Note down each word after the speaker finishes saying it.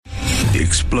the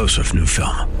explosive new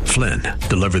film, Flynn,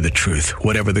 Deliver the Truth,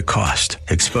 Whatever the Cost,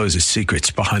 exposes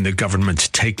secrets behind the government's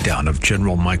takedown of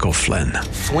General Michael Flynn.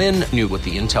 Flynn knew what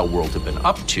the intel world had been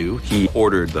up to. He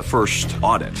ordered the first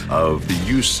audit of the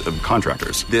use of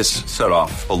contractors. This set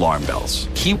off alarm bells.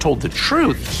 He told the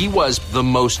truth. He was the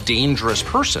most dangerous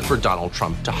person for Donald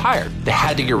Trump to hire. They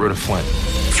had to get rid of Flynn.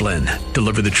 Flynn,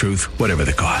 Deliver the Truth, Whatever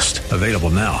the Cost. Available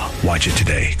now. Watch it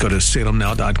today. Go to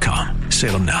salemnow.com.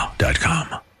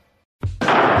 salemnow.com.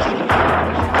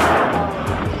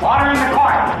 Order in the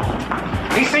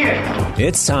court. Be seated.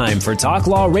 It's time for Talk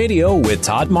Law Radio with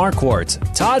Todd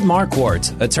Marquardt. Todd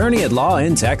Marquardt, attorney at law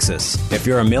in Texas. If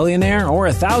you're a millionaire or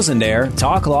a thousandaire,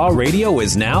 Talk Law Radio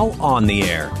is now on the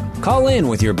air. Call in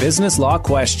with your business law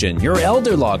question, your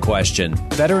elder law question,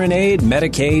 veteran aid,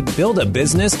 Medicaid, build a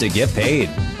business to get paid.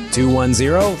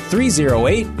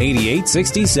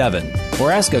 210-308-8867.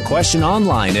 Or ask a question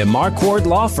online at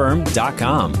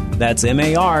marquardtlawfirm.com. That's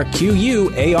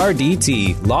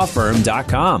MARQUARDT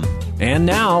lawfirm.com. And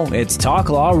now it's Talk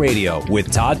Law Radio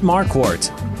with Todd Marquardt.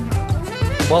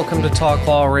 Welcome to Talk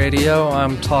Law Radio.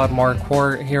 I'm Todd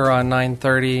Marquardt here on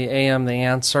 930 AM The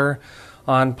Answer,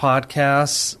 on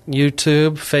podcasts,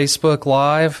 YouTube, Facebook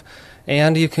Live,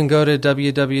 and you can go to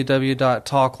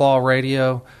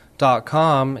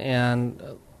www.talklawradio.com and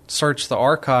search the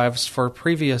archives for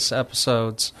previous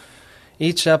episodes.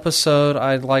 Each episode,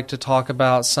 I'd like to talk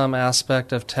about some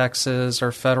aspect of Texas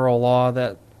or federal law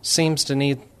that seems to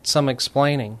need some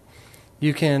explaining.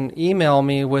 You can email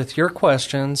me with your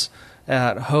questions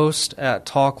at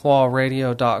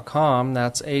host@talklawradio.com.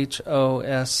 That's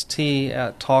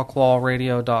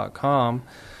HOST@talklawradio.com.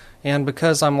 And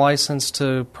because I'm licensed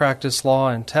to practice law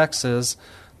in Texas,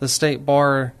 the State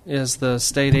Bar is the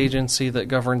state agency that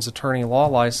governs attorney law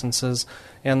licenses,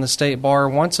 and the State Bar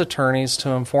wants attorneys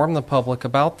to inform the public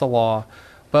about the law.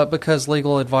 But because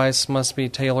legal advice must be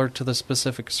tailored to the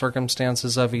specific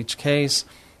circumstances of each case,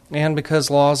 and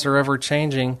because laws are ever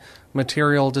changing,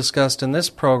 material discussed in this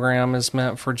program is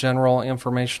meant for general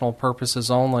informational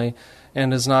purposes only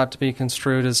and is not to be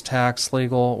construed as tax,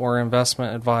 legal, or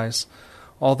investment advice.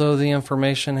 Although the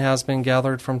information has been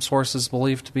gathered from sources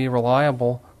believed to be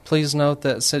reliable, please note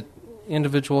that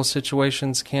individual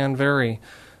situations can vary.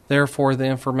 Therefore, the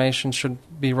information should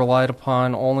be relied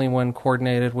upon only when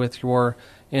coordinated with your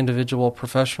individual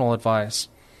professional advice.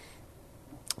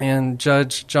 And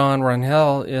Judge John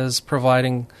Rangel is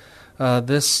providing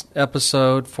this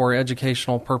episode for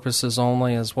educational purposes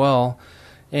only as well,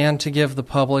 and to give the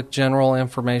public general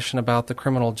information about the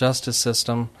criminal justice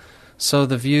system. So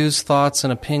the views, thoughts,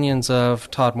 and opinions of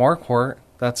Todd Marquardt,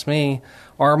 that's me,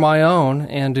 are my own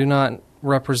and do not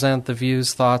represent the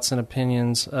views, thoughts, and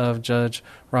opinions of Judge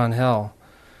Rangel.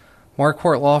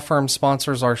 Marquardt Law Firm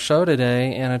sponsors our show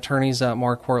today, and attorneys at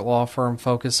Marquardt Law Firm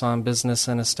focus on business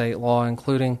and estate law,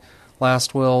 including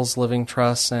last wills, living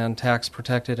trusts, and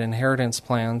tax-protected inheritance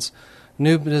plans,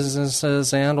 new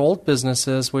businesses and old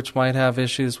businesses which might have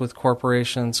issues with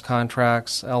corporations,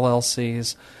 contracts,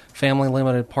 LLCs,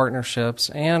 family-limited partnerships,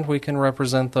 and we can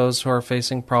represent those who are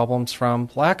facing problems from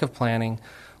lack of planning,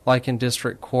 like in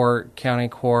district court, county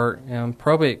court, and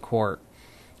probate court.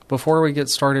 Before we get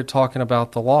started talking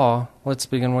about the law, let's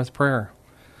begin with prayer.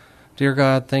 Dear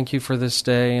God, thank you for this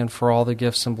day and for all the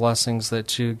gifts and blessings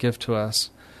that you give to us.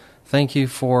 Thank you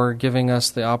for giving us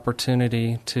the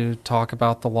opportunity to talk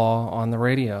about the law on the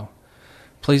radio.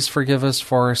 Please forgive us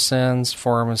for our sins,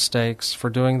 for our mistakes, for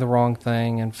doing the wrong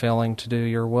thing and failing to do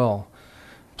your will.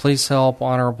 Please help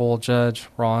Honorable Judge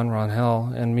Ron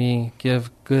Rangel and me give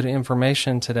good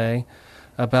information today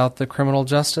about the criminal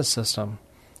justice system.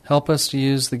 Help us to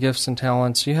use the gifts and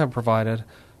talents you have provided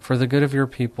for the good of your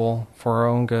people, for our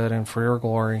own good, and for your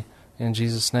glory. In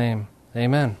Jesus' name,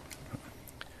 amen.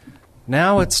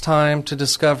 Now it's time to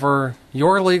discover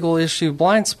your legal issue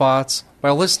blind spots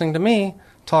by listening to me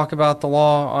talk about the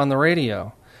law on the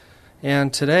radio.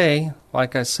 And today,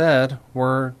 like I said,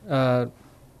 we're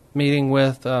meeting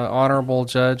with Honorable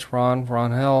Judge Ron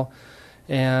Rangel,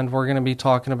 and we're going to be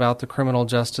talking about the criminal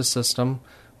justice system,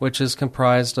 which is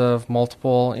comprised of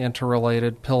multiple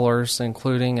interrelated pillars,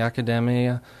 including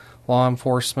academia, law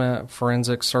enforcement,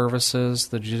 forensic services,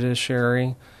 the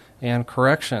judiciary, and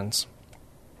corrections.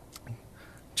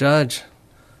 Judge,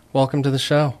 welcome to the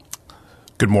show.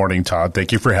 Good morning, Todd.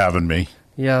 Thank you for having me.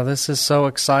 Yeah, this is so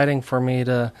exciting for me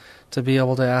to be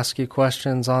able to ask you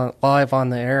questions live on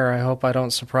the air. I hope I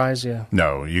don't surprise you.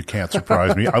 No, you can't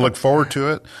surprise me. I look forward to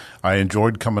it. I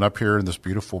enjoyed coming up here in this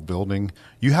beautiful building.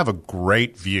 You have a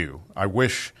great view. I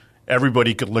wish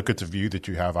everybody could look at the view that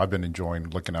you have. I've been enjoying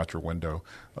looking out your window,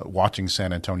 watching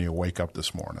San Antonio wake up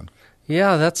this morning.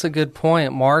 Yeah, that's a good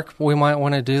point, Mark. We might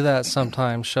want to do that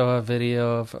sometime, show a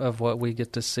video of what we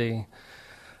get to see.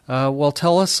 Well,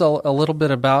 tell us a little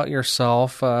bit about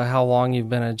yourself, how long you've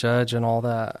been a judge and all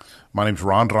that. My name's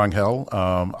Rangel.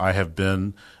 I have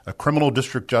been a criminal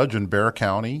district judge in Bexar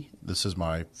County. This is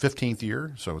my 15th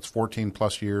year, so it's 14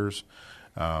 plus years.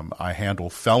 I handle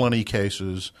felony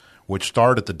cases, which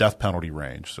start at the death penalty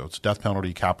range. So it's death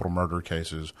penalty, capital murder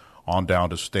cases, on down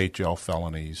to state jail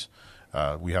felonies.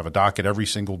 We have a docket every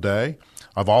single day.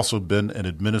 I've also been an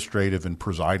administrative and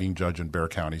presiding judge in Bexar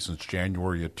County since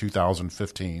January of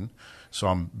 2015. So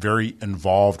I'm very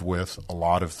involved with a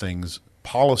lot of things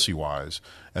policy-wise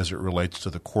as it relates to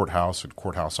the courthouse and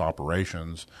courthouse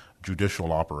operations,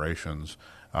 judicial operations.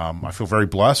 I feel very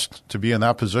blessed to be in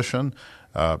that position.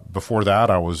 Before that,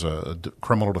 I was a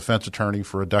criminal defense attorney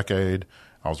for a decade.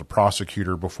 I was a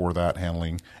prosecutor before that,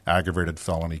 handling aggravated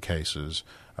felony cases.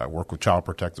 I worked with Child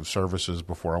Protective Services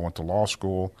before I went to law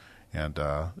school, and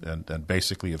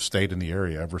basically have stayed in the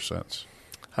area ever since.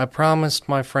 I promised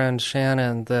my friend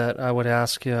Shannon that I would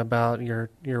ask you about your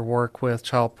work with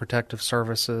Child Protective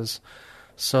Services.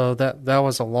 So that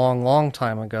was a long, long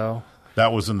time ago.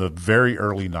 That was in the very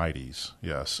early 90s,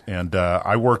 yes. And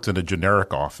I worked in a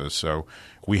generic office, so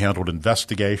we handled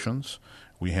investigations,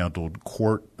 we handled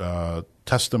court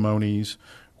testimonies,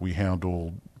 we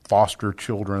handled foster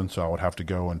children, so I would have to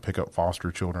go and pick up foster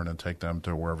children and take them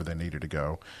to wherever they needed to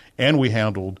go. And we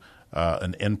handled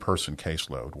an in-person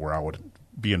caseload where I would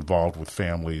be involved with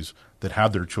families that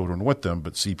had their children with them,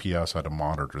 but CPS had to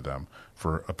monitor them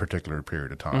for a particular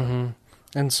period of time.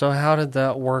 Mm-hmm. And so how did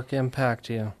that work impact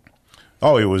you?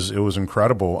 Oh, it was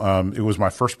incredible. It was my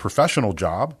first professional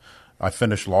job. I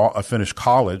finished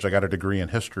college. I got a degree in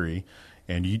history,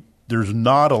 and there's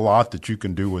not a lot that you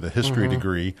can do with a history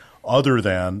degree other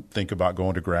than think about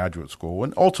going to graduate school.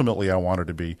 And ultimately, I wanted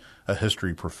to be a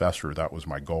history professor. That was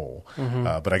my goal.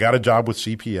 But I got a job with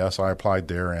CPS. I applied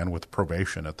there and with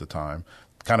probation at the time,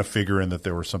 kind of figuring that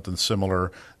there was something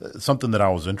similar, something that I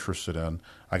was interested in.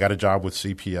 I got a job with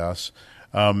CPS.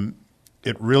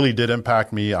 It really did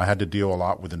impact me. I had to deal a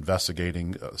lot with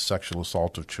investigating sexual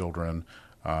assault of children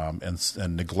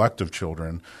and neglect of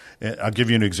children. And I'll give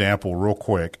you an example real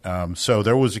quick. So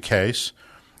there was a case,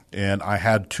 and I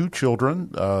had two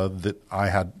children that I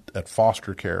had at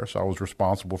foster care. So I was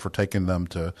responsible for taking them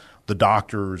to the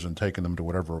doctors and taking them to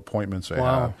whatever appointments they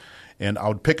had. And I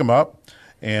would pick them up.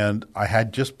 And I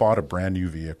had just bought a brand new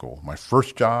vehicle. My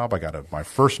first job, I got my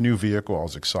first new vehicle. I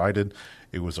was excited.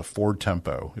 It was a Ford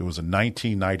Tempo. It was a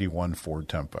 1991 Ford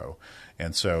Tempo.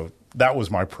 And so that was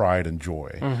my pride and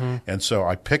joy. And so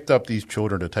I picked up these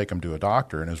children to take them to a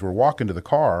doctor. And as we're walking to the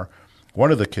car,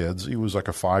 one of the kids, he was like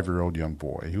a 5-year-old young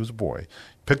boy. He was a boy.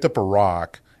 Picked up a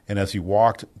rock, and as he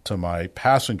walked to my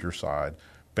passenger side,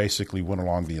 basically went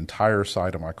along the entire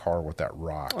side of my car with that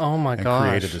rock. Oh, my gosh. And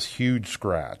created this huge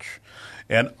scratch.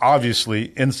 And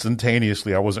obviously,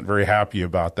 instantaneously, I wasn't very happy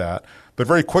about that. But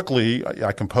very quickly,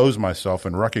 I composed myself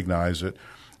and recognized that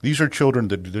these are children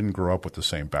that didn't grow up with the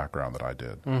same background that I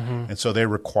did. And so they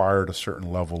required a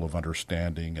certain level of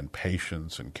understanding and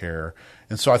patience and care.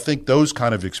 And so I think those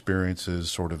kind of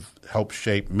experiences sort of help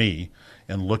shape me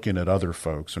in looking at other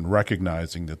folks and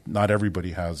recognizing that not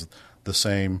everybody has the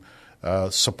same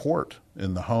support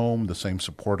in the home, the same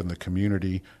support in the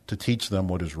community to teach them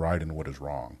what is right and what is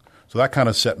wrong. So that kind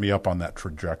of set me up on that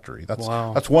trajectory.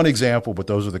 That's one example, but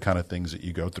those are the kind of things that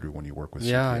you go through when you work with CPS.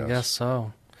 Yeah, I guess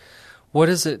so. What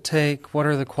does it take? What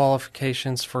are the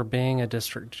qualifications for being a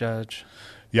district judge?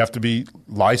 You have to be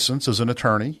licensed as an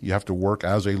attorney. You have to work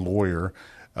as a lawyer.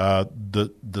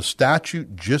 The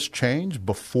statute just changed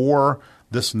before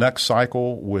this next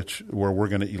cycle, where we're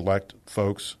going to elect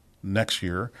folks next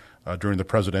year during the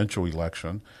presidential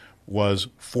election, was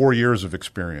 4 years of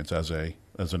experience as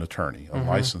an attorney, a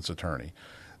licensed attorney.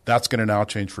 That's going to now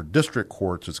change for district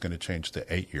courts. It's going to change to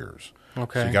 8 years.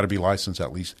 Okay. So you got to be licensed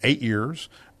at least 8 years.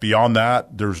 Beyond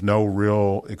that, there's no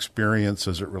real experience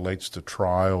as it relates to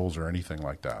trials or anything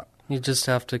like that. You just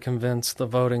have to convince the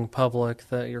voting public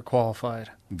that you're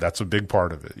qualified. That's a big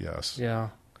part of it, yes. Yeah.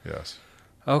 Yes.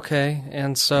 Okay.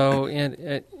 And so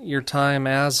at your time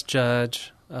as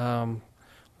judge,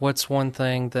 what's one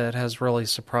thing that has really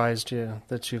surprised you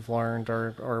that you've learned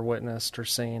or witnessed or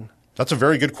seen? That's a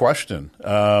very good question.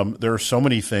 There are so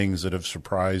many things that have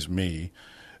surprised me.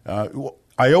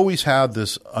 I always had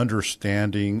this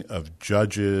understanding of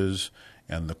judges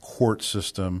and the court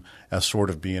system as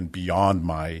sort of being beyond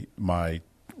my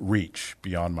reach,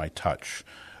 beyond my touch.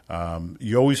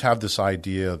 You always have this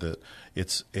idea that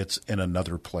it's in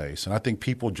another place. And I think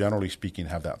people, generally speaking,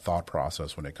 have that thought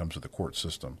process when it comes to the court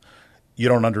system. You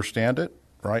don't understand it,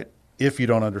 right? if you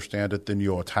don't understand it, then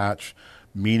you'll attach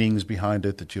meanings behind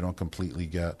it that you don't completely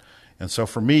get. And so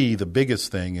for me, the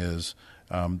biggest thing is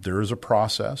there is a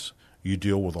process. You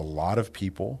deal with a lot of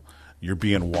people. You're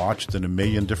being watched in a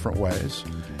million different ways.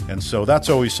 And so that's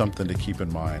always something to keep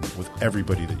in mind with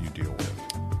everybody that you deal with.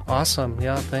 Awesome.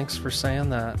 Yeah, thanks for saying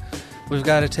that. We've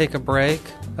got to take a break.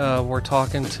 We're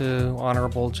talking to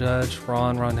Honorable Judge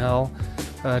Ron Rangel,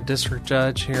 District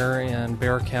Judge here in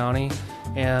Bexar County.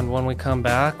 And when we come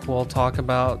back, we'll talk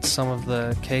about some of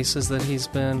the cases that he's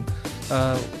been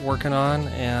working on,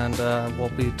 and we'll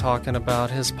be talking about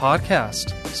his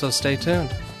podcast. So stay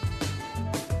tuned.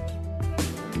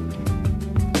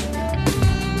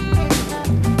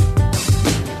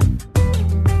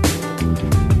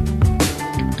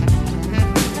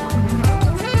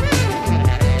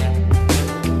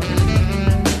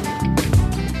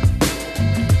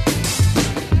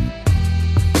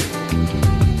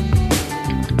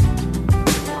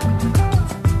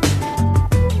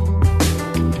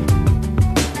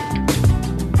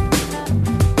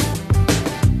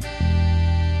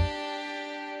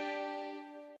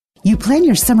 You plan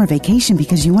your summer vacation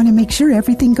because you want to make sure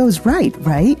everything goes right?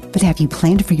 But have you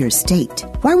planned for your estate?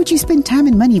 Why would you spend time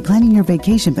and money planning your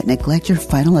vacation but neglect your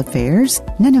final affairs?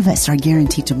 None of us are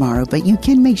guaranteed tomorrow, but you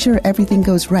can make sure everything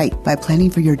goes right by planning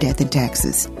for your death and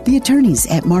taxes. The attorneys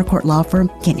at Marquardt Law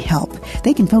Firm can help.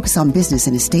 They can focus on business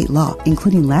and estate law,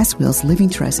 including last wills, living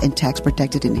trusts, and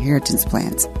tax-protected inheritance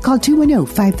plans. Call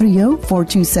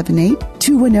 210-530-4278,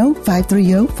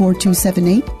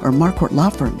 210-530-4278, or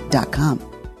marquardtlawfirm.com.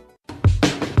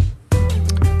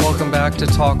 Welcome back to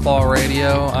Talk Law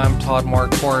Radio. I'm Todd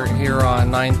Marquardt here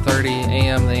on 930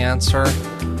 AM The Answer.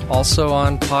 Also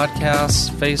on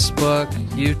podcasts, Facebook,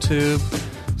 YouTube.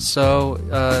 So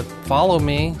follow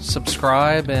me,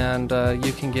 subscribe, and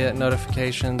you can get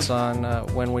notifications on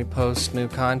when we post new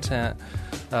content.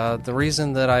 The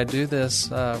reason that I do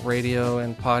this radio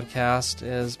and podcast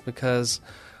is because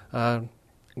God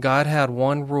had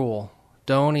one rule: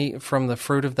 don't eat from the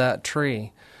fruit of that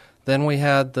tree. Then we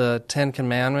had the 10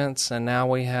 Commandments, and now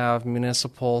we have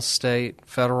municipal, state,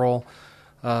 federal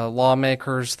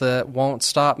lawmakers that won't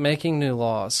stop making new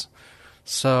laws.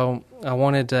 So I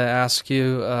wanted to ask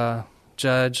you,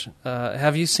 Judge,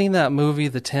 have you seen that movie,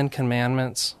 The 10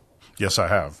 Commandments? Yes, I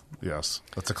have. Yes,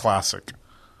 that's a classic.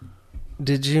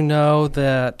 Did you know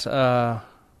that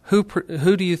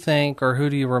who do you think or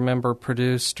who do you remember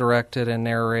produced, directed, and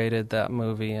narrated that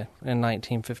movie in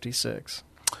 1956?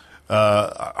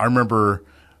 I remember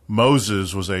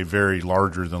Moses was a very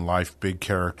larger-than-life big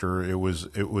character. It was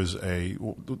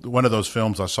one of those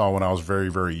films I saw when I was very,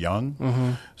 very young.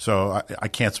 Mm-hmm. So I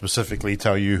can't specifically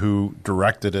tell you who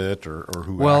directed it or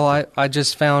who. Well, I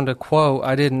just found a quote.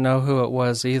 I didn't know who it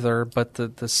was either, but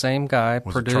the same guy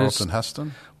produced. Was it Charlton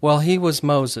Heston? Well, he was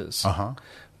Moses. Uh-huh.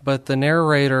 But the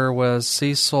narrator was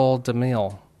Cecil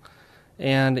DeMille.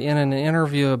 And in an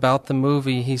interview about the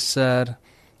movie, he said,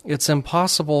 "It's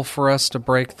impossible for us to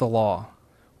break the law.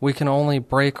 We can only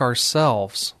break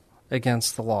ourselves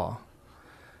against the law."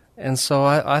 And so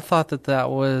I thought that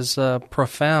was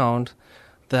profound,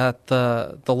 that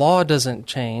the law doesn't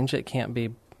change. It can't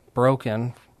be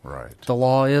broken. Right. The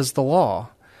law is the law.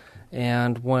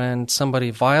 And when somebody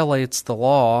violates the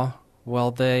law, well,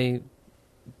 they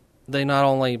not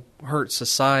only hurt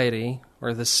society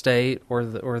or the state or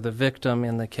the victim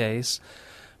in the case,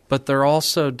 but they're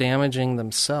also damaging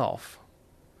themselves.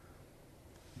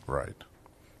 Right.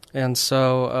 And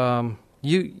so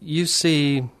you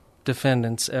see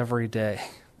defendants every day.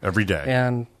 Every day.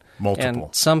 And multiple.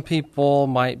 And some people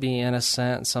might be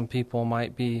innocent, some people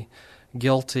might be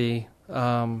guilty.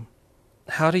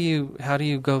 How do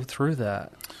you go through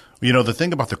that? You know, the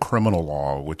thing about the criminal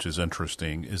law, which is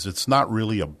interesting, is it's not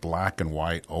really a black and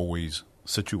white always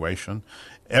situation.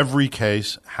 Every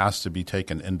case has to be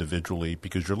taken individually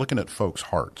because you're looking at folks'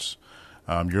 hearts.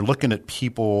 You're looking at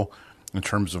people in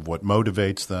terms of what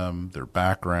motivates them, their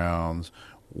backgrounds,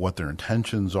 what their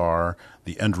intentions are,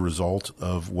 the end result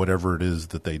of whatever it is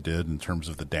that they did in terms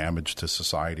of the damage to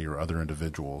society or other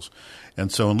individuals.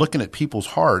 And so in looking at people's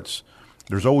hearts,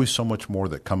 there's always so much more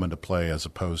that come into play as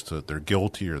opposed to they're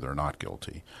guilty or they're not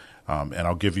guilty. And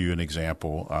I'll give you an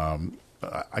example.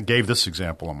 I gave this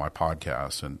example on my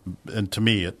podcast, and to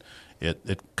me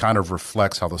it kind of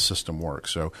reflects how the system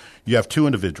works. So you have two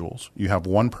individuals. You have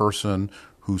one person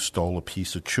who stole a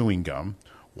piece of chewing gum,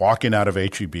 walking out of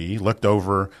H-E-B, looked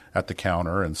over at the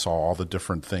counter and saw all the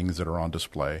different things that are on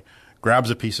display,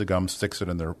 grabs a piece of gum, sticks it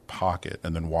in their pocket,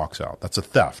 and then walks out. That's a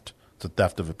theft. It's a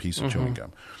theft of a piece of chewing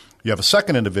gum. You have a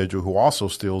second individual who also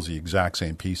steals the exact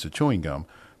same piece of chewing gum,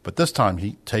 but this time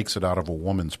he takes it out of a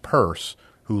woman's purse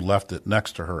who left it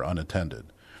next to her unattended.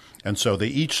 And so they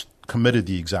each committed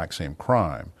the exact same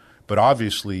crime. But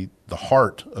obviously the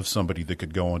heart of somebody that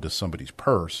could go into somebody's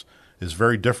purse is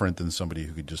very different than somebody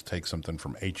who could just take something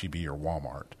from H-E-B or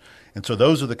Walmart. And so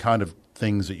those are the kind of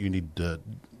things that you need to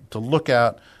look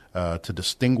at, to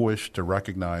distinguish, to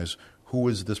recognize who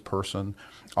is this person.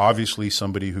 Obviously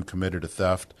somebody who committed a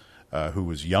theft who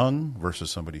was young versus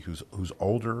somebody who's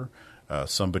older,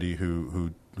 somebody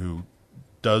who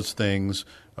does things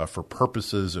for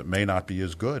purposes that may not be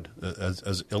as good,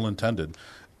 as ill-intended.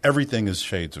 Everything is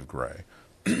shades of gray.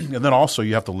 And then also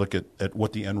you have to look at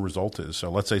what the end result is. So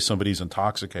let's say somebody's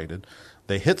intoxicated,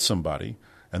 they hit somebody,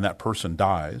 and that person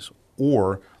dies,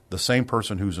 or the same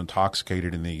person who's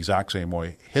intoxicated in the exact same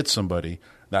way hits somebody,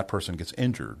 that person gets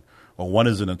injured. Well, one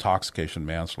is an intoxication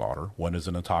manslaughter, one is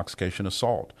an intoxication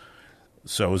assault.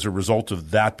 So as a result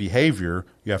of that behavior,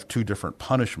 you have two different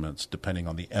punishments depending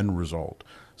on the end result.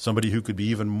 Somebody who could be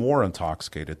even more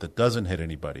intoxicated that doesn't hit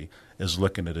anybody is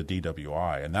looking at a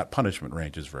DWI, and that punishment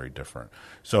range is very different.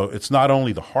 So it's not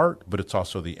only the heart, but it's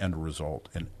also the end result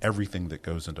and everything that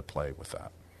goes into play with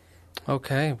that.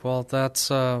 Okay, well, that's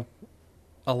a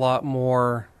lot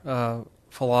more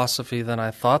philosophy than I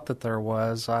thought that there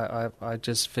was. I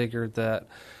just figured that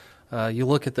you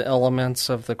look at the elements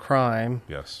of the crime,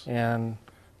 yes, and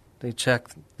they check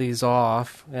these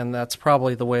off, and that's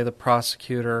probably the way the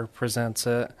prosecutor presents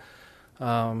it.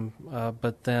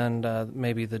 But then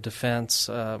maybe the defense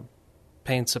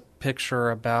paints a picture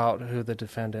about who the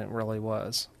defendant really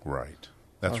was. Right.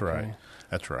 That's right.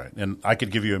 That's right. And I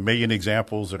could give you a million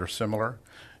examples that are similar.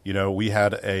 You know, we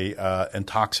had a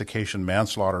intoxication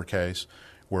manslaughter case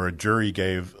where a jury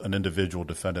gave an individual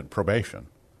defendant probation,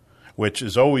 which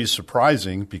is always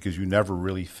surprising because you never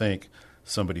really think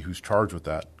somebody who's charged with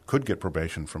that could get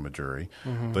probation from a jury.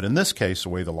 Mm-hmm. But in this case, the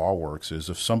way the law works is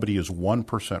if somebody is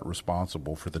 1%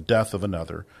 responsible for the death of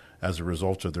another as a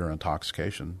result of their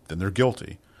intoxication, then they're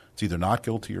guilty. It's either not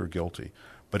guilty or guilty.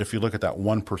 But if you look at that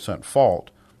 1%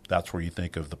 fault, that's where you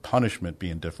think of the punishment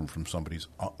being different from somebody's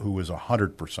who is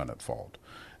 100% at fault.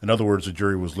 In other words, the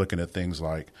jury was looking at things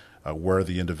like where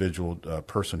the individual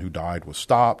person who died was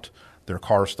stopped. Their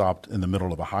car stopped in the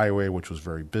middle of a highway, which was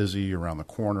very busy, around the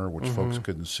corner, which folks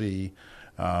couldn't see.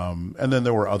 And then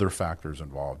there were other factors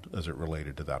involved as it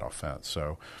related to that offense.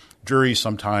 So juries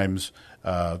sometimes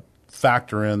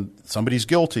factor in somebody's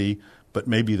guilty, but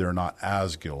maybe they're not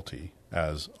as guilty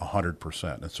as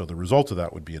 100%. And so the result of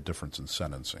that would be a difference in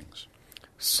sentencings.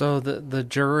 So the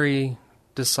jury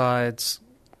decides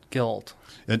guilt.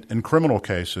 In criminal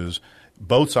cases,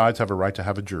 both sides have a right to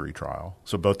have a jury trial.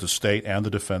 So both the state and the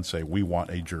defense say, we want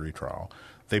a jury trial.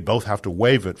 They both have to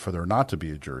waive it for there not to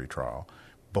be a jury trial.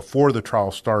 Before the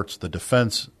trial starts, the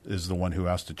defense is the one who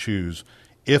has to choose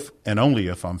if and only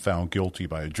if I'm found guilty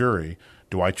by a jury,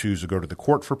 do I choose to go to the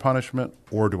court for punishment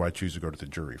or do I choose to go to the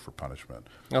jury for punishment?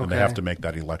 Okay. And they have to make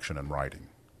that election in writing.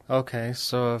 Okay,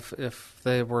 so if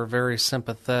they were very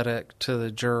sympathetic to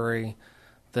the jury,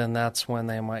 then that's when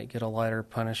they might get a lighter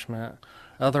punishment.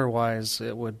 Otherwise,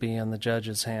 it would be in the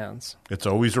judge's hands. It's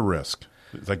always a risk.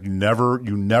 It's like you never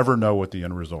know what the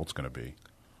end result's going to be.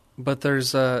 But there's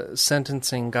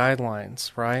sentencing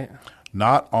guidelines, right?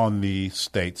 Not on the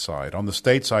state side. On the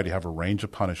state side, you have a range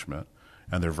of punishment,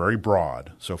 and they're very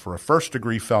broad. So for a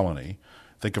first-degree felony,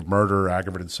 think of murder,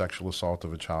 aggravated sexual assault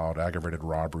of a child, aggravated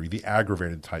robbery, the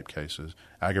aggravated type cases,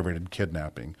 aggravated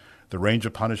kidnapping. The range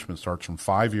of punishment starts from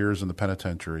 5 years in the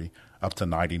penitentiary up to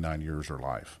 99 years or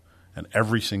life, and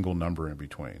every single number in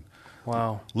between.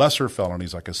 Wow. Lesser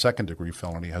felonies, like a second-degree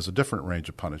felony, has a different range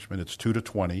of punishment. It's 2 to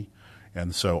 20,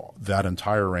 and so that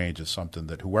entire range is something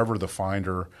that whoever the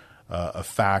finder of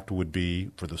fact would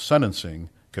be for the sentencing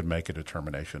could make a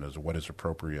determination as to what is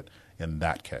appropriate in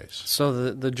that case.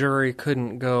 So the jury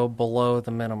couldn't go below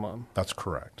the minimum? That's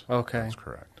correct. Okay. That's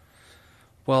correct.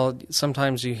 Well,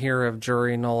 sometimes you hear of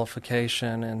jury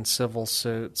nullification in civil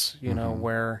suits, you know,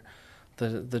 where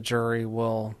the jury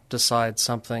will decide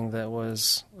something that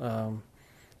was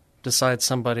decide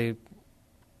somebody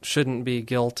shouldn't be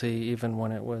guilty even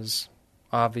when it was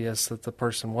obvious that the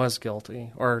person was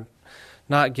guilty, or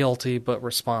not guilty but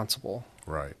responsible.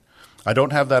 Right. I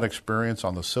don't have that experience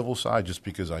on the civil side just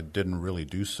because I didn't really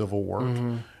do civil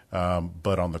work.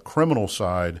 But on the criminal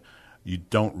side, you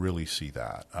don't really see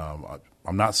that.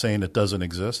 I'm not saying it doesn't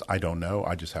exist. I don't know.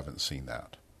 I just haven't seen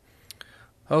that.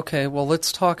 Okay, well,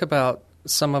 let's talk about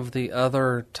some of the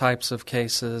other types of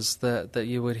cases that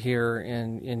you would hear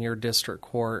in your district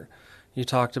court. You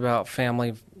talked about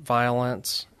family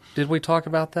violence. Did we talk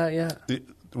about that yet?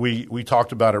 We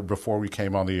talked about it before we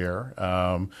came on the air.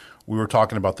 We were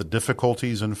talking about the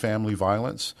difficulties in family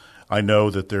violence. I know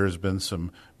that there's been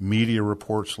some media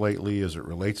reports lately as it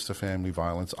relates to family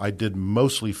violence. I did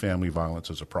mostly family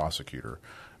violence as a prosecutor.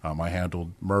 I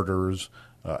handled murders,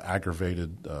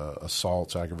 aggravated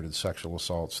assaults, aggravated sexual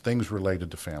assaults, things related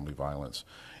to family violence.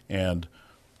 And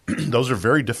those are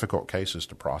very difficult cases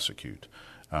to prosecute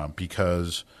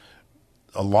because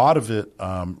a lot of it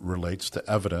relates to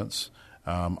evidence.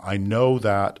 I know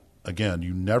that, again,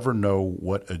 you never know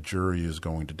what a jury is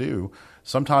going to do.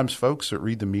 Sometimes folks that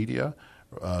read the media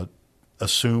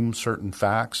assume certain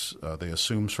facts. They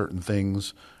assume certain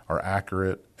things are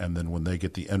accurate, and then when they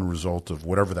get the end result of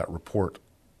whatever that report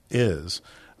is,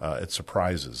 it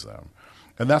surprises them.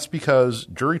 And that's because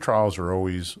jury trials are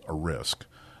always a risk.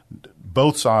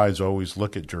 Both sides always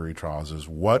look at jury trials as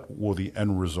what will the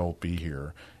end result be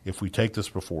here if we take this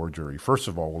before a jury. First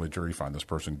of all, will a jury find this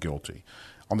person guilty?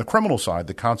 On the criminal side,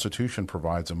 the Constitution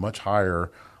provides a much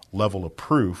higher level of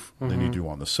proof than you do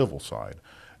on the civil side.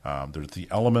 There's the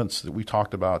elements that we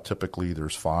talked about. Typically,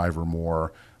 there's 5 or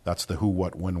more. That's the who,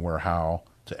 what, when, where, how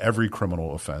to every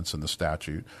criminal offense in the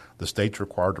statute. The state's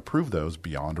required to prove those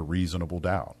beyond a reasonable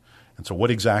doubt. And so what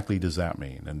exactly does that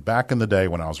mean? And back in the day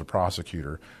when I was a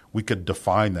prosecutor, we could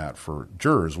define that for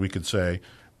jurors. We could say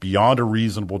beyond a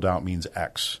reasonable doubt means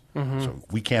X. So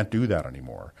we can't do that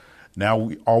anymore.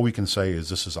 Now all we can say is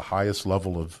this is the highest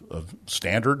level of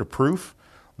standard of proof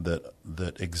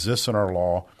that exists in our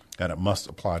law, and it must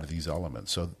apply to these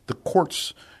elements. So the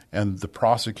courts and the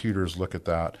prosecutors look at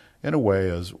that in a way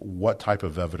as what type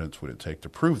of evidence would it take to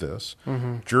prove this?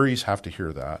 Juries have to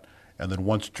hear that. And then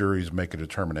once juries make a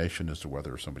determination as to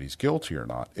whether somebody's guilty or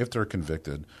not, if they're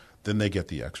convicted, then they get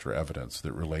the extra evidence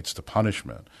that relates to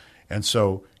punishment. And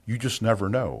so you just never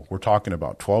know. We're talking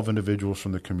about 12 individuals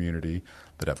from the community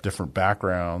that have different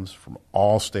backgrounds from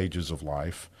all stages of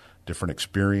life, different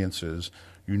experiences.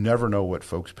 You never know what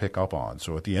folks pick up on.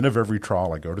 So at the end of every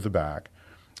trial, I go to the back.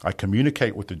 I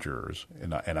communicate with the jurors,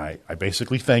 and I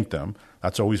basically thank them.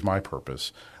 That's always my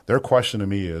purpose. Their question to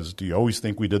me is, do you always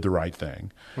think we did the right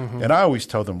thing? And I always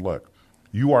tell them, look,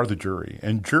 you are the jury,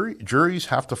 and juries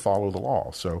have to follow the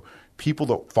law. So people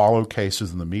that follow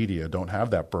cases in the media don't have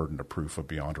that burden of proof of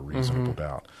beyond a reasonable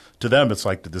doubt. To them, it's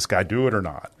like, did this guy do it or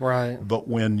not? Right. But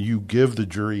when you give the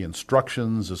jury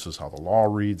instructions, this is how the law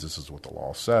reads, this is what the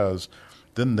law says,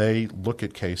 then they look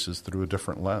at cases through a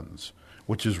different lens,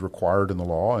 which is required in the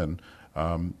law. And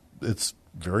it's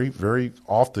very, very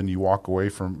often you walk away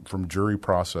from jury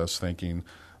process thinking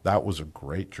that was a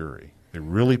great jury. They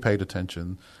really paid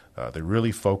attention. They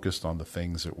really focused on the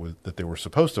things that they were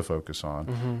supposed to focus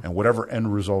on. And whatever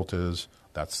end result is,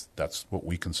 that's what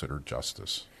we consider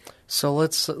justice. So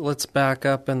let's back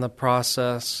up in the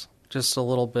process just a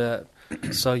little bit.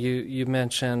 So you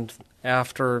mentioned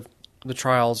after the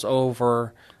trial's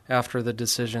over, after the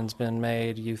decision's been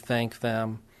made, you thank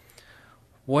them.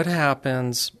 What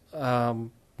happens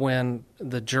when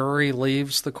the jury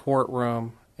leaves the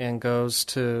courtroom and goes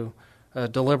to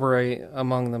deliberate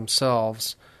among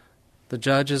themselves? The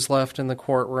judge is left in the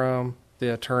courtroom.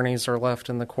 The attorneys are left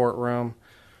in the courtroom.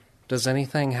 Does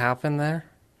anything happen there?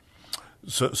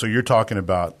 So you're talking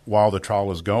about while the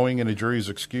trial is going and a jury is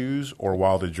excused, or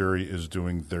while the jury is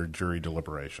doing their jury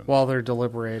deliberation? While they're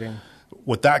deliberating.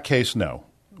 With that case, no.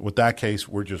 With that case,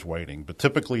 we're just waiting. But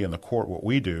typically in the court, what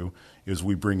we do is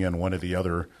we bring in one of the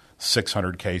other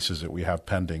 600 cases that we have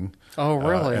pending. Oh,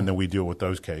 really? And then we deal with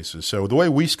those cases. So the way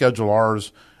we schedule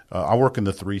ours, I work in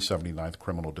the 379th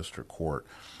Criminal District Court.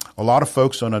 A lot of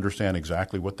folks don't understand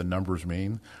exactly what the numbers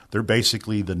mean. They're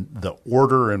basically the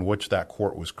order in which that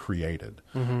court was created.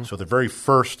 So the very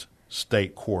first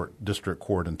state court, district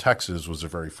court in Texas was the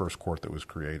very first court that was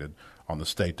created on the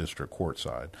state district court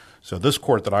side. So this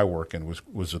court that I work in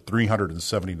was the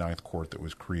 379th court that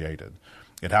was created.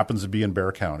 It happens to be in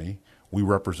Bexar County. We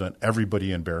represent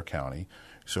everybody in Bexar County.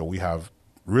 So we have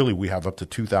up to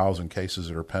 2,000 cases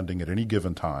that are pending at any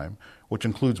given time, which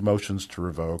includes motions to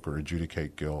revoke or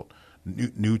adjudicate guilt,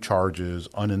 new charges,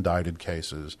 unindicted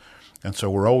cases. And so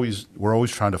we're always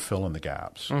trying to fill in the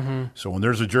gaps. So when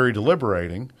there's a jury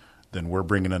deliberating, then we're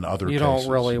bringing in other cases. You don't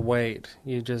really wait.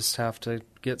 You just have to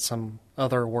get some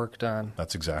other work done.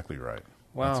 That's exactly right.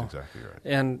 Wow. That's exactly right.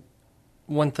 And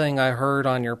one thing I heard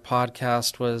on your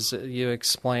podcast was you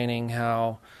explaining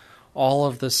how all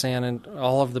of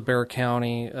the Bexar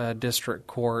County district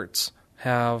courts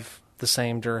have the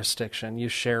same jurisdiction. You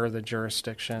share the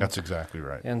jurisdiction. That's exactly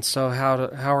right. And so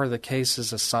how are the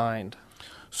cases assigned?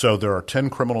 So there are 10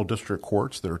 criminal district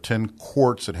courts. There are 10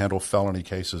 courts that handle felony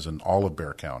cases in all of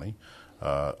Bexar County.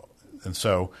 And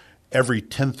so every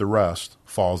 10th arrest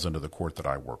falls into the court that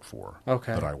I work for,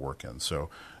 that I work in. So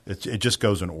it just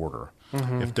goes in order.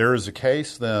 If there is a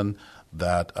case, then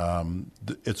that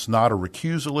it's not a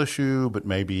recusal issue, but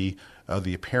maybe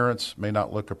the appearance may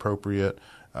not look appropriate,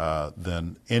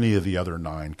 then any of the other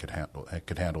 9 could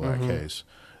handle that case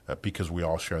because we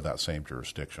all share that same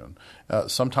jurisdiction.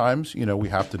 Sometimes, we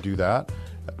have to do that.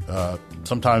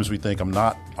 Sometimes we think I'm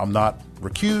not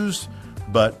recused,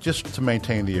 but just to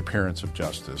maintain the appearance of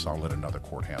justice, I'll let another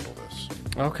court handle this.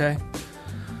 Okay.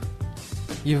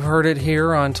 You've heard it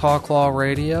here on Talk Law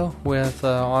Radio with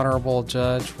Honorable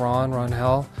Judge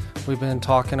Rangel. We've been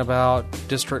talking about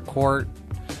district court,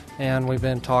 and we've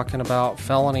been talking about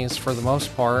felonies for the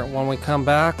most part. When we come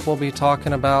back, we'll be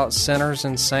talking about sinners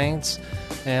and saints,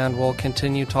 and we'll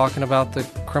continue talking about the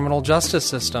criminal justice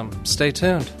system. Stay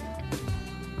tuned.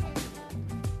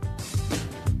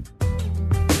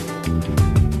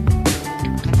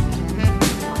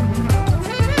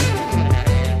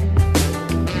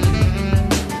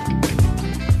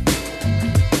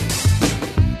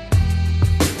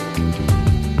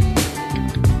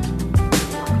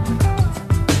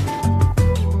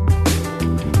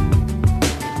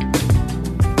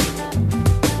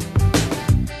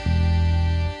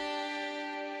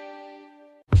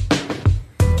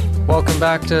 Welcome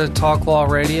back to Talk Law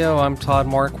Radio. I'm Todd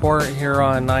Marquardt here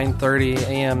on 9:30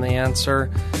 a.m. The Answer,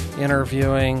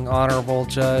 interviewing Honorable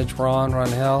Judge Ron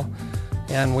Rangel.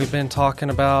 And we've been talking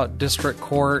about district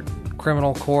court,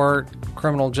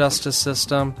 criminal justice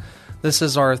system. This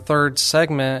is our third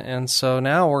segment, and so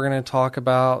now we're going to talk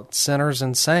about sinners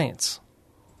and saints.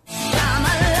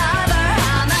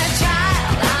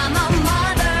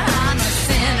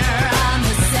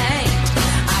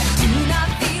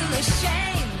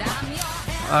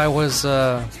 I was in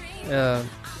the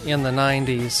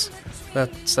 90s.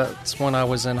 That's when I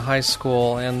was in high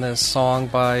school, and this song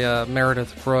by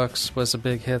Meredith Brooks was a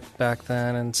big hit back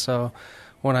then. And so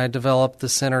when I developed the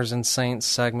Sinners and Saints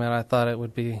segment, I thought it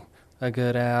would be a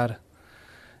good ad.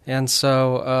 And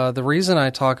so the reason I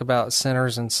talk about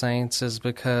sinners and saints is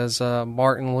because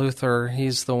Martin Luther,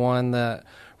 he's the one that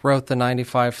wrote the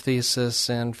 95 Thesis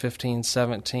in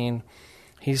 1517.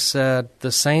 He said,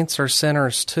 "The saints are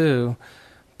sinners too,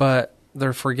 but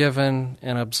they're forgiven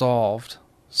and absolved."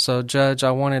 So, Judge, I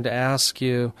wanted to ask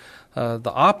you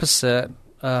the opposite.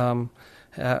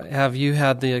 Have you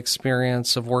had the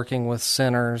experience of working with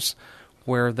sinners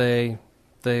where they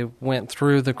went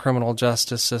through the criminal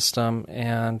justice system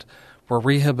and were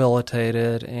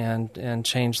rehabilitated and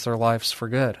changed their lives for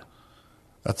good?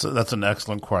 That's an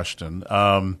excellent question.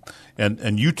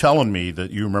 And you telling me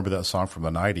that you remember that song from the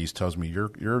 90s tells me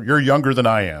you're younger than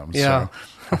I am. Yeah. So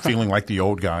I'm feeling like the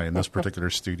old guy in this particular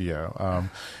studio.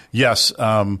 Yes,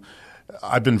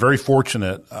 I've been very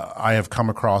fortunate. I have come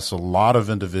across a lot of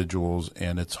individuals,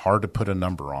 and it's hard to put a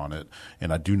number on it,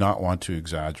 and I do not want to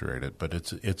exaggerate it, but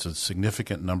it's a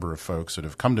significant number of folks that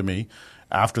have come to me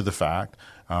after the fact.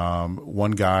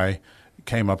 One guy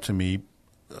came up to me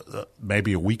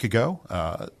maybe a week ago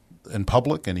in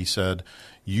public, and he said,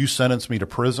 "You sentenced me to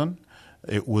prison.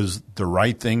 It was the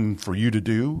right thing for you to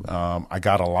do. I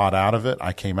got a lot out of it.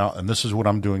 I came out, and this is what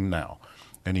I'm doing now."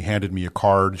 And he handed me a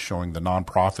card showing the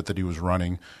nonprofit that he was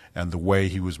running and the way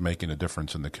he was making a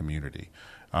difference in the community.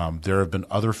 There have been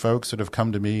other folks that have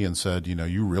come to me and said,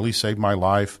 "You really saved my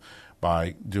life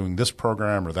by doing this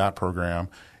program or that program."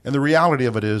 And the reality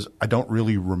of it is I don't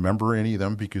really remember any of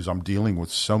them because I'm dealing with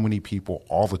so many people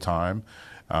all the time.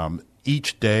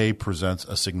 Each day presents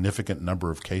a significant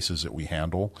number of cases that we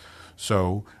handle.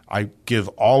 So I give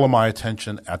all of my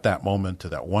attention at that moment to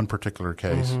that one particular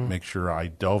case, make sure I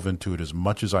delve into it as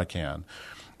much as I can.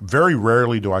 Very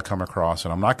rarely do I come across,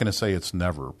 and I'm not going to say it's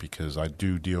never because I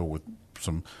do deal with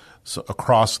some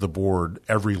across the board,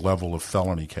 every level of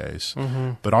felony case.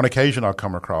 But on occasion I'll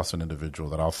come across an individual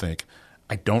that I'll think,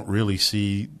 I don't really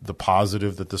see the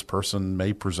positive that this person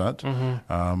may present.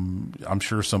 I'm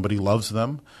sure somebody loves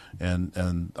them,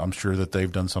 and I'm sure that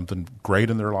they've done something great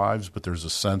in their lives, but there's a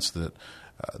sense that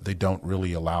they don't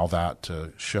really allow that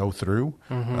to show through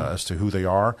as to who they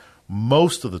are.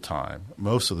 Most of the time,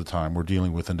 we're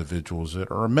dealing with individuals that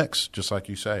are a mix, just like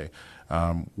you say.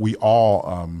 We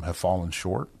all have fallen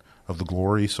short of the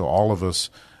glory, so all of us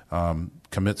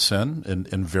commit sin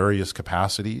in various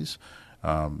capacities.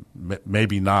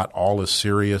 Maybe not all is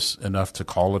serious enough to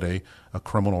call it a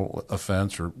criminal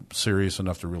offense or serious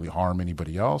enough to really harm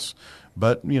anybody else.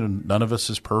 But, none of us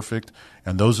is perfect.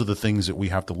 And those are the things that we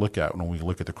have to look at when we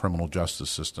look at the criminal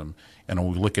justice system and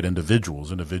when we look at individuals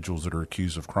that are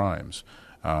accused of crimes.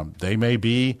 They may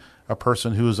be a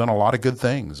person who has done a lot of good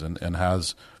things and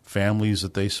has families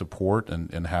that they support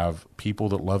and have people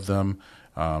that love them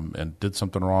and did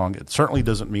something wrong. It certainly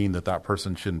doesn't mean that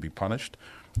person shouldn't be punished.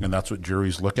 And that's what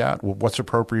juries look at. Well, what's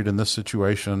appropriate in this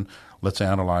situation? Let's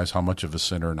analyze how much of a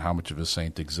sinner and how much of a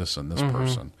saint exists in this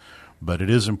person. But it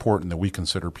is important that we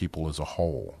consider people as a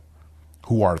whole.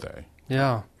 Who are they?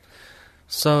 Yeah.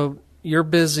 So you're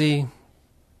busy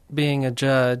being a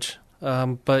judge,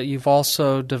 but you've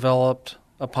also developed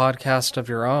a podcast of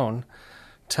your own.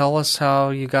 Tell us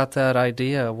how you got that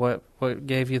idea. What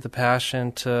gave you the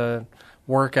passion to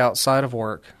work outside of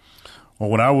work? Well,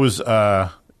 when I was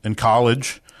in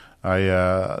college,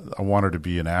 I wanted to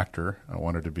be an actor. I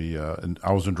wanted to be.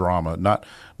 I was in drama, not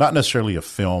necessarily a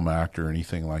film actor or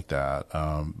anything like that.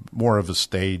 More of a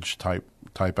stage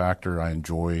type actor. I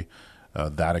enjoy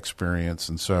that experience,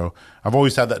 and so I've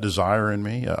always had that desire in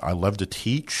me. I love to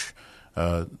teach.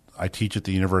 I teach at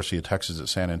the University of Texas at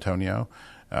San Antonio.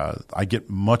 I get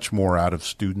much more out of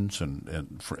students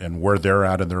and where they're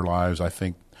at in their lives, I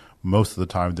think, most of the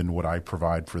time than what I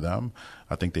provide for them.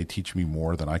 I think they teach me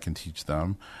more than I can teach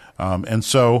them. And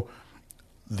so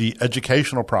the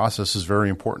educational process is very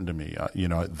important to me.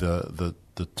 The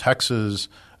Texas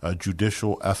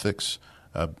judicial ethics,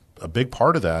 a big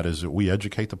part of that is that we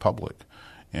educate the public.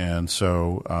 And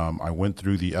so I went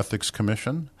through the Ethics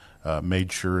Commission,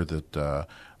 made sure that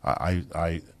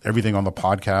I everything on the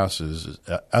podcast is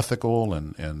ethical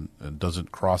and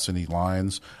doesn't cross any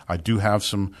lines. I do have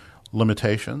some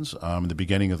limitations. In the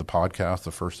beginning of the podcast,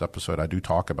 the first episode, I do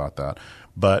talk about that.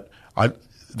 But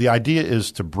the idea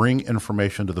is to bring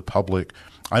information to the public.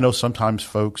 I know sometimes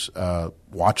folks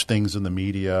watch things in the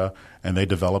media and they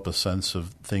develop a sense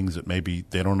of things that maybe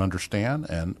they don't understand.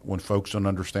 And when folks don't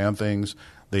understand things,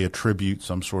 they attribute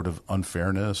some sort of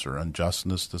unfairness or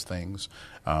unjustness to things.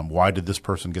 Why did this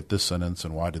person get this sentence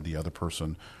and why did the other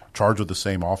person charged with the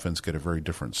same offense get a very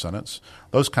different sentence?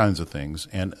 Those kinds of things.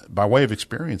 And by way of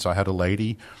experience, I had a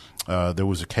lady, there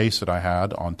was a case that I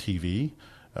had on TV.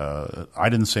 I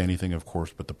didn't say anything, of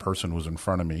course, but the person was in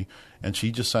front of me, and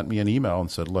she just sent me an email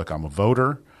and said, look, I'm a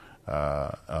voter.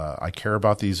 I care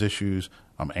about these issues.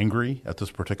 I'm angry at this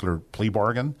particular plea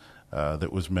bargain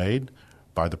that was made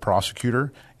by the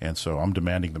prosecutor, and so I'm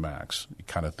demanding the max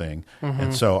kind of thing.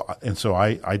 And so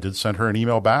I did send her an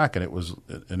email back, and it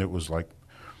was like,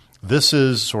 this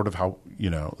is sort of how,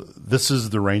 this is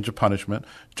the range of punishment.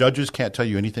 Judges can't tell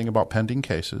you anything about pending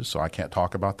cases, so I can't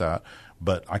talk about that.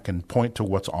 But I can point to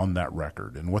what's on that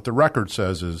record. And what the record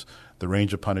says is the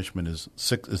range of punishment is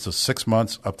 6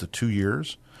 months up to 2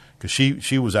 years, because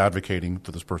she was advocating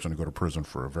for this person to go to prison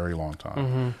for a very long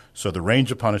time. So the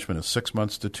range of punishment is 6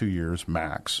 months to 2 years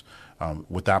max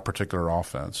with that particular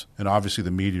offense. And obviously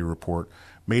the media report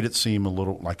made it seem a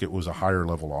little like it was a higher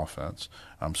level offense.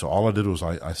 So all I did was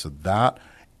I said that,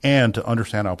 and to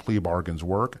understand how plea bargains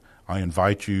work, I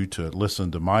invite you to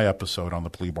listen to my episode on the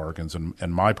plea bargains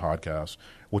and my podcast,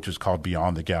 which is called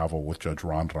Beyond the Gavel with Judge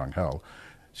Rangel.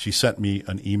 She sent me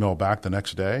an email back the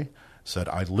next day, said,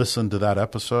 I listened to that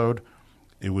episode.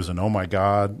 It was an oh my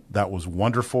God, that was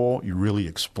wonderful. You really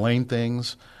explained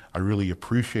things. I really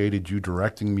appreciated you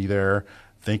directing me there.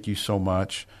 Thank you so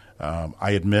much.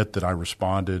 I admit that I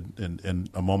responded in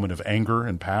a moment of anger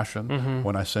and passion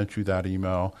when I sent you that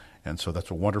email, and so that's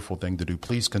a wonderful thing to do.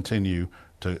 Please continue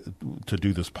to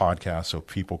do this podcast so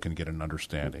people can get an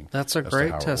understanding. That's a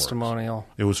great testimonial.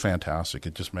 It was fantastic.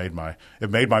 It just made my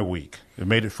week. It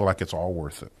made it feel like it's all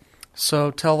worth it. So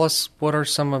tell us, what are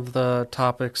some of the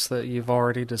topics that you've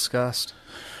already discussed?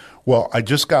 Well, I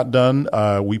just got done.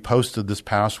 We posted this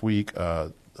past week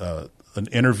an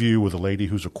interview with a lady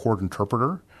who's a court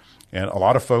interpreter. And a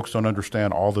lot of folks don't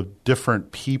understand all the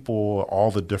different people, all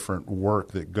the different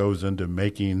work that goes into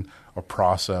making a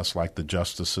process like the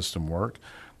justice system work.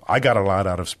 I got a lot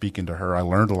out of speaking to her. I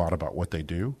learned a lot about what they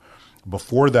do.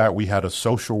 Before that, we had a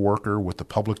social worker with the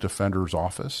public defender's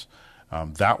office.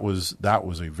 That was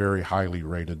a very highly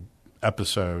rated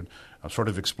episode. I sort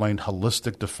of explained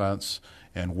holistic defense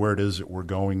and where it is that we're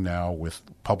going now with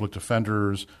public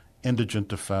defenders, indigent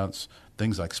defense,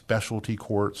 things like specialty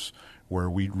courts, where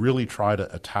we really try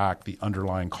to attack the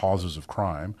underlying causes of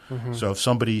crime. So if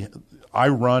I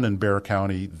run in Bexar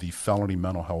County the felony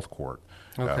mental health court.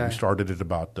 Okay. We started it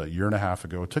about a year and a half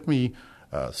ago. It took me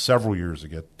several years to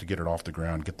get it off the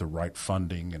ground, get the right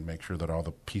funding, and make sure that all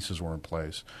the pieces were in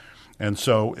place. And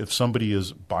so if somebody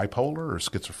is bipolar or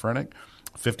schizophrenic,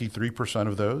 53%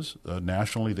 of those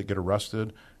nationally that get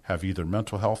arrested have either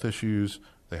mental health issues,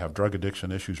 they have drug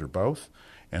addiction issues, or both.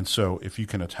 And so if you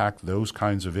can attack those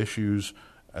kinds of issues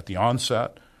at the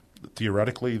onset,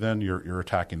 theoretically, then you're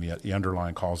attacking the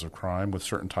underlying cause of crime with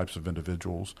certain types of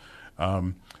individuals.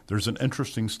 There's an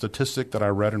interesting statistic that I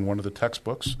read in one of the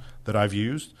textbooks that I've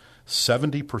used.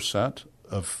 70%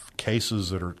 of cases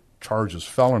that are charged as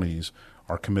felonies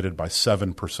are committed by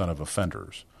 7% of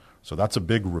offenders. So that's a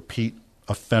big repeat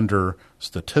offender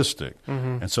statistic.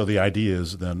 And so the idea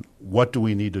is then what do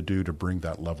we need to do to bring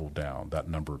that level down, that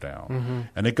number down?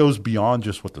 And it goes beyond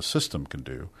just what the system can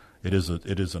do. It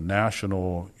is a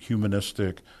national,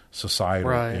 humanistic,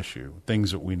 societal issue,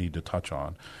 things that we need to touch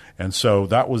on. And so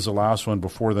that was the last one.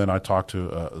 Before then, I talked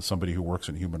to somebody who works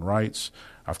in human rights.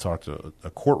 I've talked to a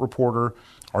court reporter.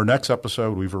 Our next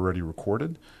episode we've already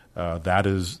recorded. That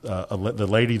is the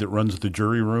lady that runs the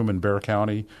jury room in Bexar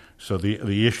County. So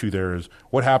the issue there is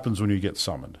what happens when you get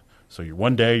summoned. So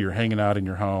one day you're hanging out in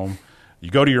your home. You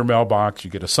go to your mailbox.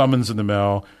 You get a summons in the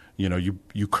mail.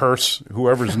 You curse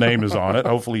whoever's name is on it.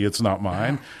 Hopefully it's not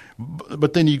mine.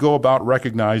 But then you go about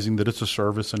recognizing that it's a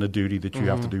service and a duty that you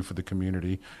have to do for the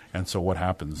community. And so what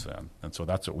happens then? And so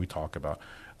that's what we talk about.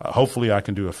 Hopefully I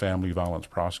can do a family violence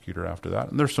prosecutor after that.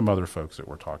 And there's some other folks that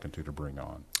we're talking to bring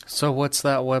on. So what's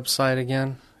that website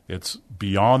again? It's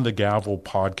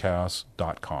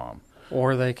beyondthegavelpodcast.com.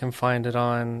 Or they can find it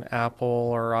on Apple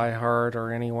or iHeart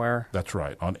or anywhere. That's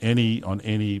right. On any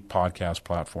podcast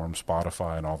platform,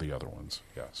 Spotify and all the other ones,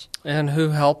 yes. And who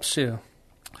helps you?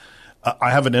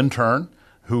 I have an intern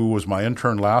who was my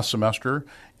intern last semester,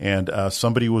 and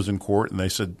somebody was in court, and they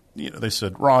said,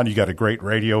 Ron, you got a great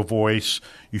radio voice.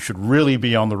 You should really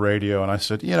be on the radio. And I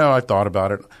said, I thought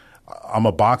about it. I'm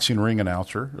a boxing ring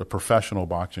announcer, a professional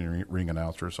boxing ring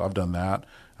announcer, so I've done that.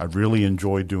 I really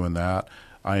enjoy doing that.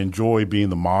 I enjoy being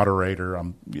the moderator.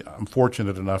 I'm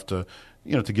fortunate enough to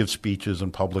give speeches in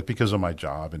public because of my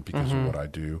job and because of what I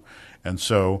do. And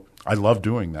so I love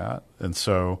doing that. And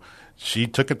so she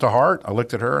took it to heart. I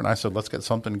looked at her and I said, let's get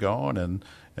something going.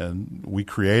 And we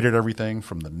created everything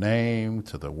from the name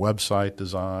to the website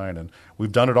design. And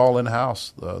we've done it all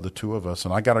in-house, the two of us.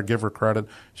 And I got to give her credit.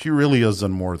 She really has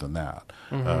done more than that,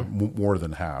 more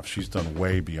than half. She's done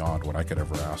way beyond what I could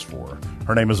ever ask for.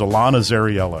 Her name is Alana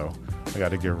Zariello. I got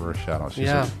to give her a shout-out.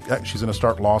 She's going to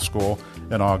start law school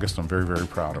in August. I'm very, very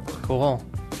proud of her. Cool.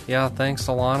 Yeah, thanks,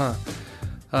 Alana.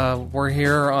 We're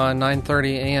here on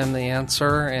 9:30 a.m. The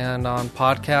Answer and on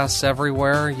podcasts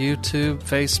everywhere, YouTube,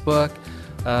 Facebook.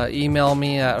 Email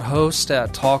me at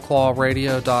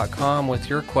host@talklawradio.com with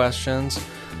your questions.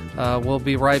 We'll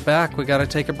be right back. We got to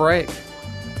take a break.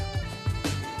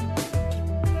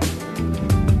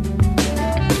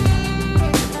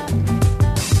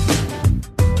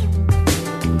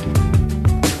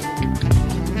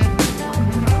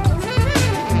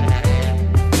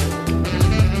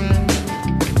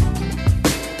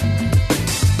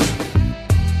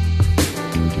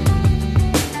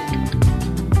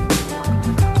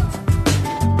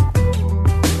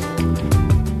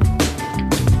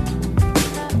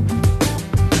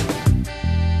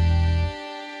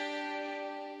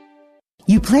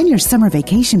 You plan your summer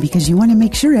vacation because you want to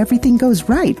make sure everything goes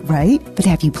right? But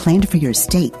have you planned for your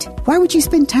estate? Why would you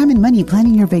spend time and money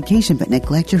planning your vacation but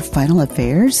neglect your final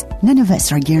affairs? None of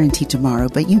us are guaranteed tomorrow,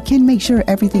 but you can make sure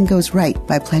everything goes right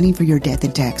by planning for your death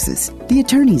and taxes. The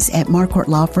attorneys at Marquardt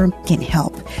Law Firm can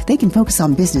help. They can focus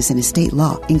on business and estate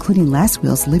law, including last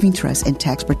wills, living trusts, and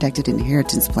tax-protected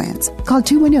inheritance plans. Call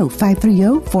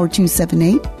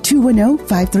 210-530-4278,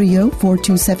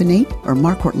 210-530-4278, or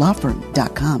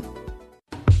marquardtlawfirm.com.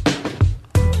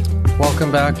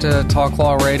 Welcome back to Talk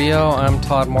Law Radio. I'm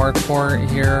Todd Marquardt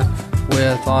here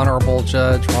with Honorable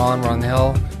Judge Ron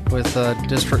Rangel with the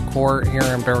District Court here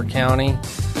in Bexar County.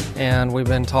 And we've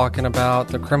been talking about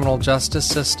the criminal justice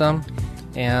system.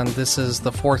 And this is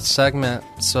the fourth segment,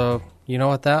 so you know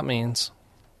what that means.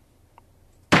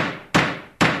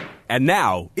 And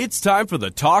now, it's time for the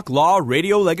Talk Law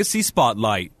Radio Legacy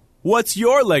Spotlight. What's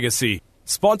your legacy?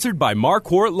 Sponsored by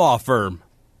Marquardt Law Firm.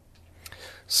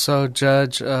 So,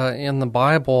 Judge, in the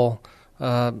Bible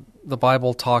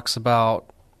talks about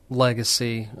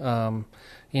legacy.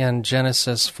 In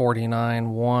Genesis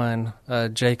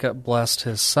 49:1, Jacob blessed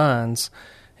his sons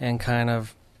and kind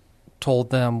of told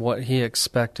them what he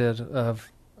expected of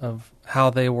how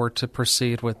they were to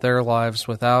proceed with their lives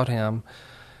without him.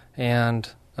 And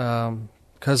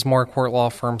because Marquardt Law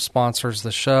Firm sponsors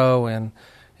the show and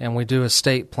we do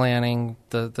estate planning,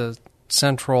 the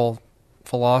central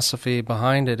philosophy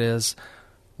behind it is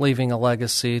leaving a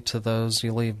legacy to those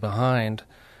you leave behind.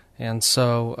 And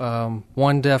so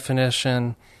one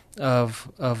definition of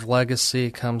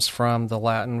legacy comes from the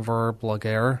Latin verb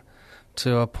legere,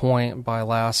 to appoint by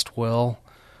last will.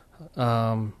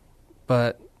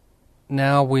 But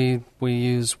now we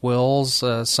use wills.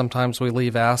 Sometimes we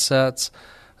leave assets.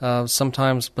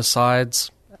 Sometimes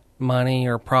besides money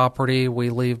or property, we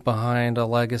leave behind a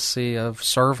legacy of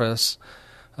service.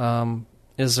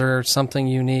 Is there something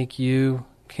unique you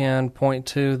can point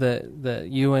to that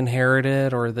you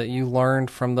inherited or that you learned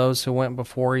from those who went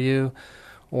before you?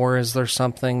 Or is there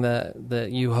something that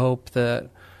you hope that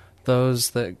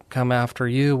those that come after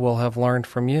you will have learned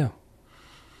from you?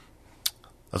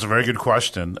 That's a very good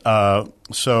question.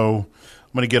 So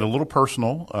I'm going to get a little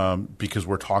personal because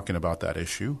we're talking about that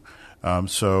issue.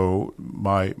 So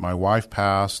my wife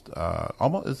passed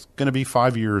it's going to be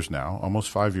 5 years now, almost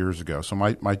 5 years ago. So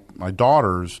my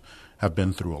daughters have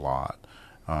been through a lot,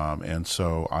 and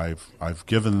so I've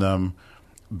given them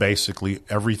basically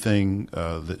everything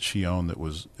that she owned that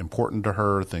was important to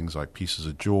her, things like pieces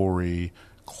of jewelry,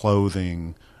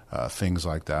 clothing, things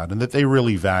like that, and that they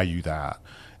really value that.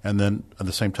 And then at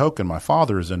the same token, my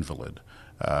father is invalid.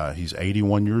 He's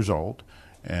 81 years old,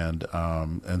 and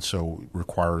so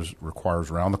requires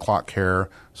round the clock care.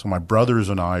 So my brothers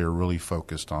and I are really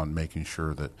focused on making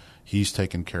sure that he's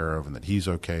taken care of and that he's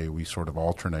okay. We sort of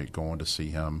alternate going to see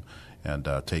him and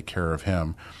take care of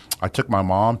him. I took my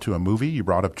mom to a movie. You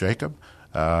brought up Jacob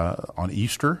on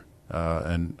Easter,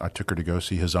 and I took her to go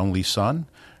see His Only Son,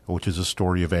 which is a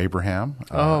story of Abraham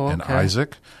and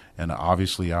Isaac. And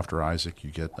obviously, after Isaac,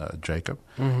 you get Jacob.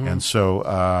 Mm-hmm. And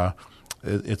so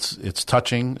it's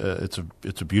touching. It's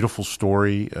a beautiful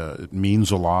story. It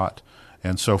means a lot.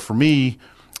 And so for me,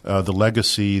 the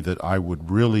legacy that I would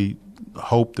really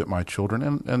hope that my children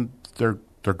and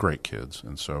they're great kids,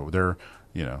 and so they're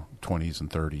 20s and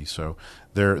 30s, so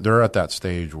they're at that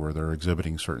stage where they're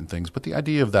exhibiting certain things. But the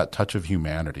idea of that touch of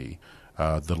humanity,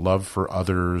 the love for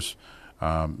others,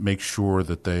 make sure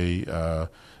that they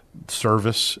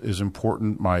service is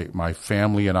important. My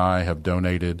family and I have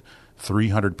donated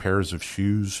 300 pairs of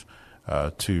shoes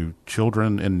to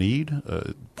children in need,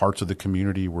 parts of the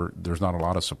community where there's not a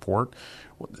lot of support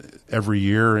every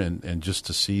year, and just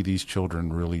to see these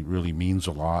children really, really means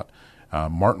a lot.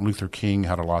 Martin Luther King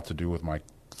had a lot to do with my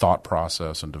thought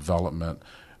process and development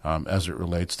as it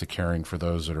relates to caring for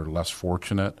those that are less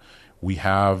fortunate. We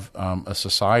have a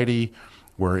society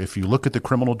where if you look at the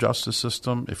criminal justice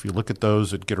system, if you look at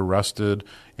those that get arrested,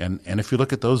 and if you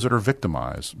look at those that are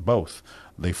victimized, both,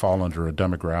 they fall under a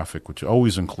demographic which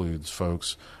always includes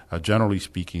folks, generally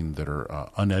speaking, that are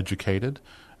uneducated,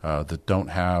 that don't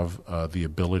have the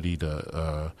ability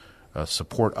to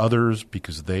support others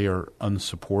because they are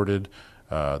unsupported.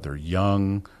 They're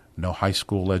young, no high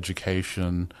school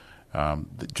education.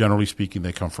 Generally speaking,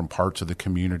 they come from parts of the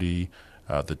community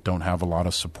that don't have a lot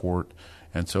of support.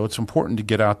 And so it's important to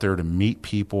get out there to meet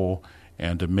people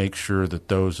and to make sure that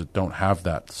those that don't have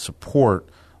that support,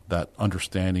 that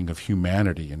understanding of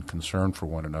humanity and concern for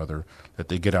one another, that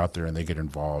they get out there and they get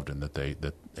involved and that they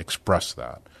express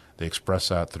that. They express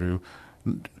that through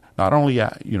not only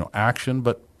action,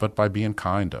 but by being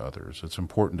kind to others. It's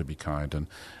important to be kind, and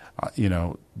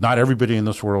not everybody in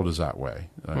this world is that way.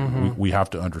 We have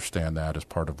to understand that as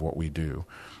part of what we do,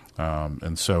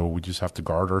 and so we just have to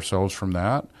guard ourselves from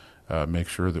that. Make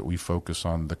sure that we focus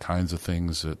on the kinds of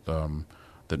things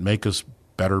that make us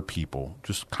better people.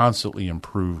 Just constantly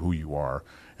improve who you are.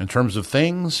 In terms of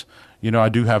things, I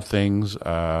do have things,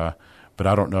 but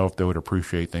I don't know if they would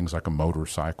appreciate things like a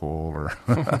motorcycle, or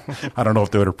I don't know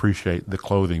if they would appreciate the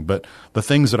clothing. But the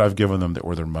things that I've given them that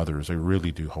were their mothers, they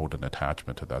really do hold an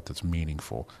attachment to that's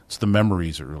meaningful. It's the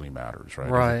memories that really matters, right?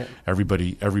 Right.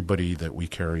 Everybody that we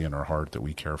carry in our heart that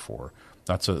we care for.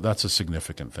 That's a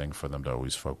significant thing for them to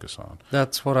always focus on.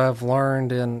 That's what I've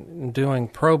learned in doing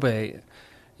probate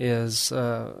is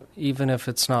even if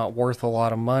it's not worth a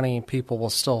lot of money, people will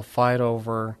still fight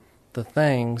over the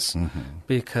things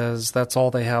because that's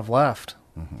all they have left.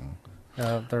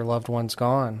 Their loved one's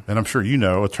gone. And I'm sure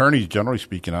attorneys, generally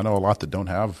speaking, I know a lot that don't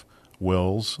have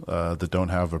wills, that don't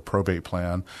have a probate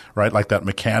plan, right? Like that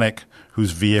mechanic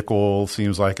whose vehicle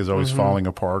seems like is always falling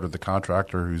apart, or the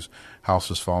contractor whose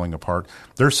house is falling apart.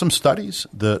 There's some studies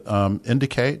that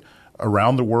indicate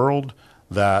around the world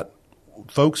that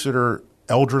folks that are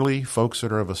elderly, folks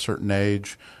that are of a certain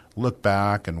age, look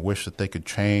back and wish that they could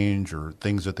change, or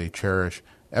things that they cherish.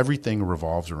 Everything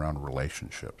revolves around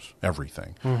relationships,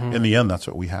 everything. In the end, that's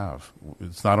what we have.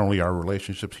 It's not only our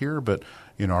relationships here, but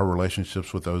our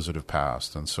relationships with those that have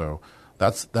passed. And so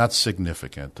that's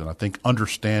significant. And I think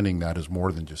understanding that is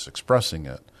more than just expressing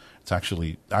it. It's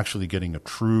actually getting a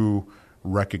true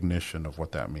recognition of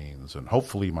what that means. And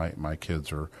hopefully my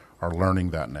kids are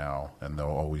learning that now, and they'll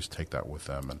always take that with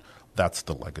them. And that's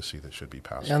the legacy that should be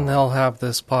passed on. And they'll have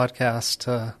this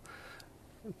podcast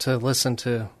to listen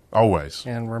to. Always.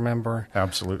 And remember.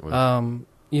 Absolutely.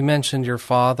 You mentioned your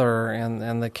father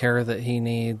and the care that he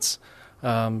needs.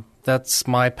 That's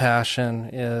my passion,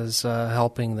 is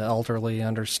helping the elderly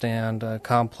understand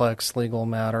complex legal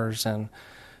matters and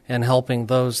and helping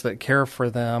those that care for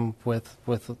them with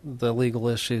the legal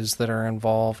issues that are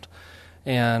involved.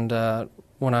 And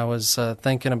when I was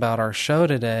thinking about our show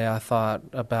today, I thought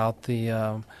about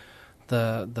the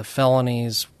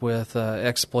felonies with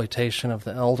exploitation of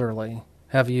the elderly.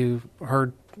 Have you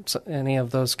heard any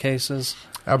of those cases?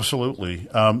 Absolutely.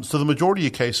 So the majority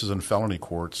of cases in felony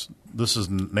courts, this is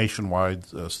nationwide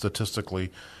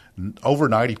statistically, over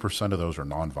 90% of those are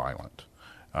nonviolent.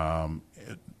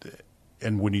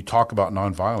 And when you talk about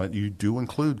nonviolent, you do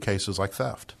include cases like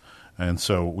theft. And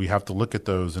so we have to look at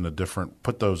those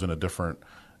put those in a different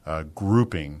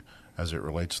grouping as it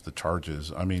relates to the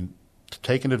charges. I mean,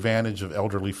 taking advantage of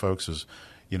elderly folks is,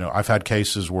 I've had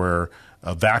cases where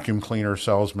a vacuum cleaner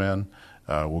salesman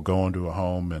will go into a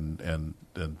home and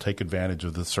take advantage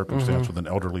of the circumstance with an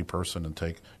elderly person and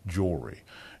take jewelry.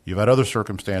 You've had other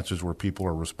circumstances where people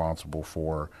are responsible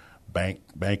for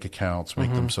bank accounts,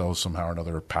 make themselves somehow or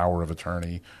another power of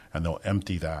attorney, and they'll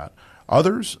empty that.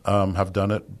 Others have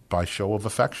done it by show of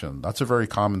affection. That's a very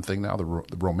common thing now. The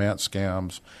romance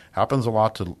scams happens a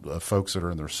lot to folks that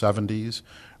are in their 70s,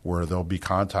 where they'll be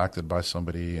contacted by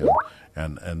somebody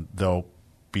and they'll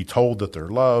be told that they're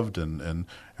loved, and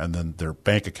then their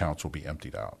bank accounts will be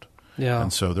emptied out. Yeah.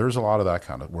 And so there's a lot of that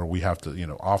kind of where we have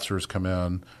to, officers come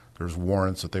in, there's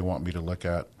warrants that they want me to look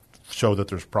at, show that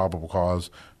there's probable cause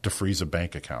to freeze a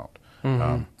bank account.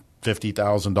 $50,000,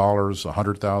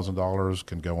 $100,000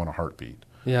 can go in a heartbeat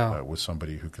with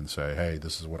somebody who can say, hey,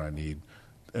 this is what I need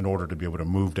in order to be able to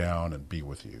move down and be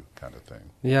with you, kind of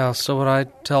thing. Yeah, so what I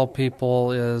tell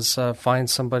people is find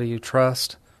somebody you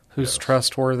trust, who's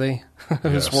trustworthy,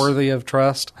 who's worthy of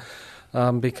trust,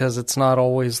 because it's not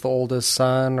always the oldest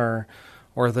son or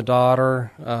the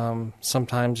daughter.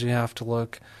 Sometimes you have to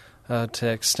look to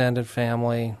extended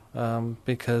family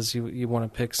because you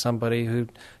want to pick somebody who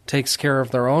takes care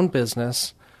of their own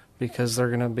business, because they're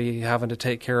going to be having to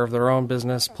take care of their own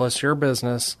business plus your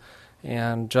business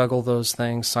and juggle those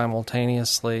things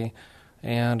simultaneously,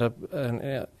 and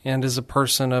is a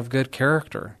person of good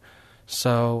character.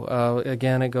 So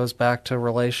again, it goes back to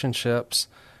relationships,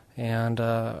 and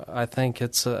I think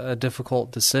it's a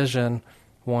difficult decision,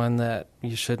 one that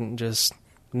you shouldn't just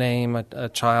name a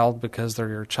child because they're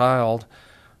your child,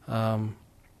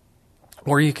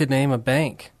 or you could name a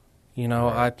bank.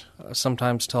 Right. I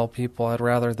sometimes tell people I'd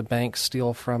rather the bank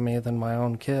steal from me than my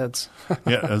own kids.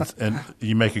 Yeah, and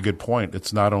you make a good point.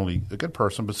 It's not only a good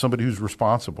person, but somebody who's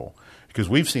responsible. Because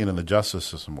we've seen in the justice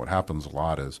system what happens a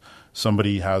lot is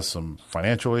somebody has some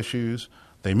financial issues.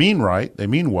 They mean right, they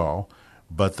mean well,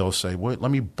 but they'll say, "Wait,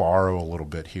 let me borrow a little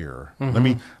bit here.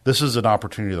 This is an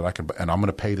opportunity that I can, and I'm going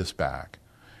to pay this back."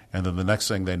 And then the next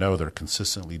thing they know, they're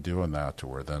consistently doing that to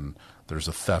where then there's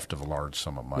a theft of a large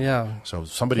sum of money. Yeah. So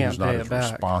somebody who's not as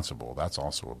responsible, that's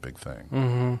also a big thing.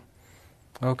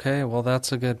 Mm-hmm. Okay, well,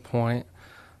 that's a good point.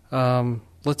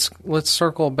 Let's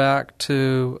circle back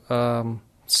to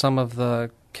some of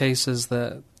the cases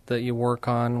that you work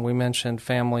on. We mentioned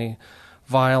family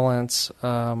violence,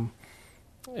 and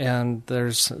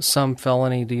there's some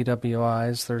felony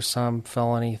DWIs, there's some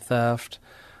felony theft.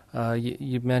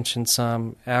 You mentioned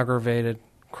some aggravated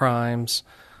crimes.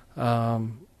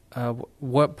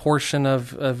 What portion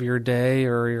of your day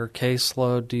or your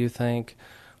caseload do you think,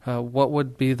 what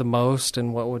would be the most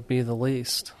and what would be the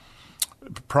least?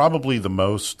 Probably the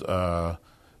most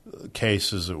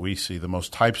cases that we see, the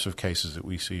most types of cases that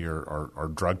we see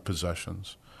are drug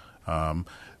possessions.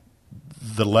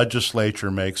 The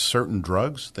legislature makes certain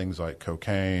drugs, things like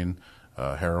cocaine,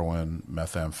 heroin,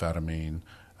 methamphetamine,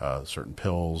 certain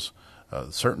pills,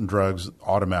 certain drugs,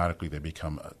 automatically they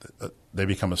become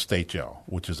a state jail,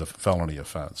 which is a felony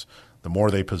offense. The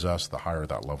more they possess, the higher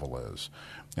that level is.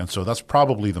 And so that's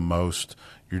probably the most.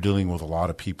 You're dealing with a lot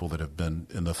of people that have been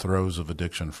in the throes of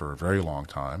addiction for a very long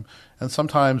time, and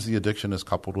sometimes the addiction is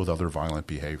coupled with other violent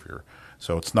behavior.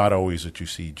 So it's not always that you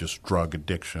see just drug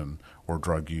addiction or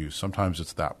drug use. Sometimes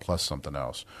it's that plus something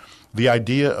else. The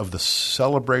idea of the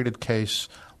celebrated case,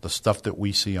 the stuff that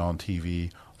we see on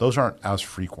TV, those aren't as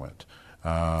frequent.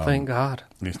 Thank God.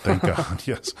 Thank God,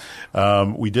 yes.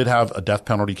 We did have a death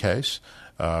penalty case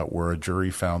where a jury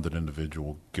found an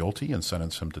individual guilty and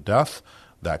sentenced him to death.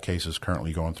 That case is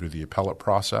currently going through the appellate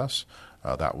process.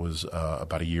 That was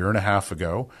about a year and a half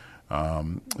ago.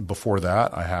 Before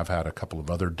that, I have had a couple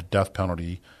of other death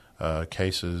penalty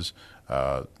cases.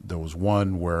 There was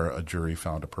one where a jury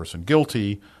found a person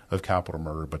guilty of capital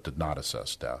murder but did not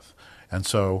assess death. And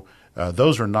so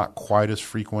those are not quite as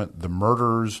frequent. The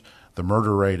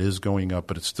murder rate is going up,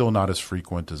 but it's still not as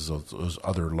frequent as those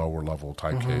other lower level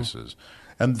type cases.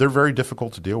 And they're very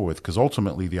difficult to deal with because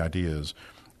ultimately the idea is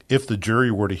if the jury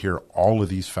were to hear all of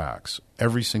these facts,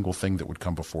 every single thing that would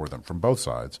come before them from both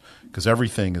sides, because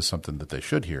everything is something that they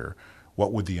should hear,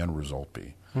 what would the end result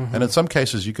be? Mm-hmm. And in some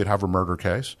cases, you could have a murder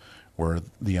case where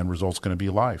the end result is going to be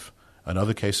life. In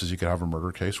other cases, you could have a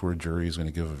murder case where a jury is going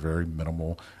to give a very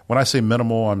minimal – when I say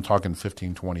minimal, I'm talking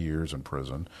 15, 20 years in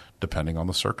prison, depending on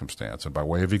the circumstance. And by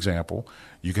way of example,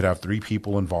 you could have 3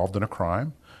 people involved in a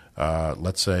crime.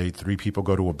 Let's say 3 people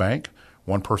go to a bank.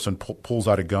 One person pulls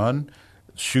out a gun,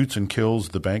 shoots and kills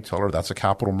the bank teller. That's a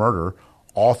capital murder.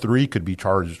 All 3 could be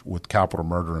charged with capital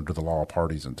murder under the law of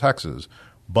parties in Texas.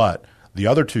 But the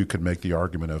other 2 could make the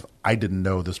argument of, I didn't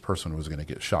know this person was going to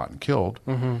get shot and killed.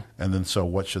 Mm-hmm. And then so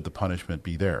what should the punishment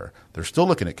be there? They're still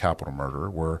looking at capital murder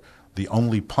where the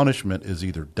only punishment is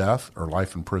either death or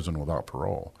life in prison without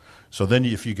parole. So then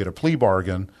if you get a plea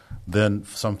bargain, then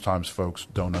sometimes folks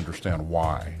don't understand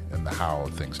why and the how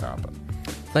of things happen.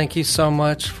 Thank you so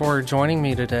much for joining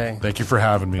me today. Thank you for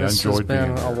having me. I enjoyed being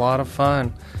here. This has been a lot of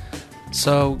fun.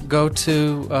 So go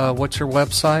to, what's your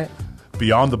website?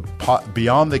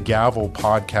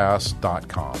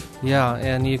 BeyondTheGavelPodcast.com. Yeah,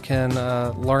 and you can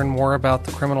learn more about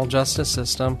the criminal justice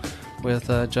system with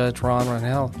Judge Ron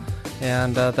Rangel.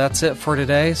 And that's it for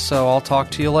today, so I'll talk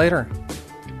to you later.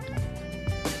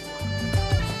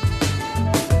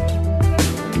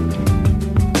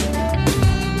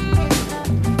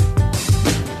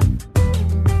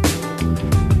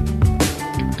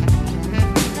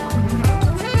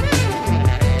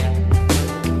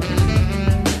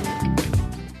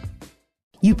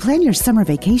 You plan your summer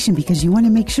vacation because you want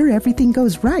to make sure everything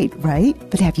goes right?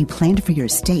 But have you planned for your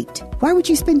estate? Why would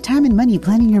you spend time and money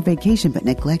planning your vacation but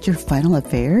neglect your final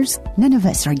affairs? None of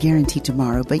us are guaranteed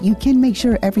tomorrow, but you can make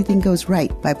sure everything goes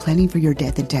right by planning for your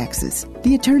death and taxes.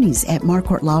 The attorneys at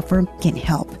Marquardt Law Firm can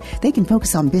help. They can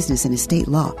focus on business and estate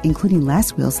law, including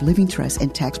last wills, living trusts,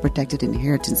 and tax-protected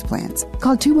inheritance plans.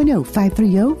 Call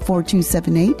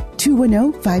 210-530-4278,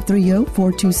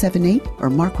 210-530-4278, or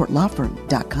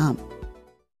marquardtlawfirm.com.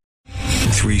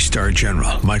 3-star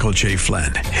General Michael J.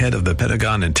 Flynn, head of the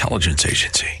Pentagon Intelligence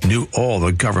Agency, knew all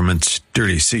the government's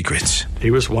dirty secrets. He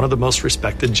was one of the most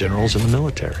respected generals in the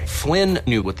military. Flynn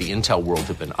knew what the intel world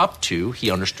had been up to.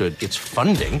 He understood its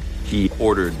funding. He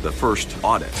ordered the first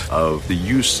audit of the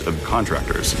use of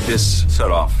contractors. This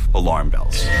set off alarm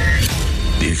bells.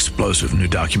 The explosive new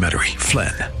documentary,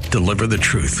 Flynn, Deliver the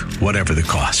Truth, Whatever the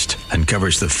Cost,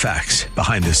 uncovers the facts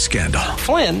behind this scandal.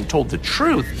 Flynn told the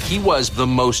truth. He was the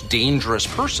most dangerous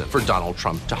person for Donald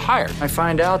Trump to hire. I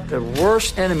find out the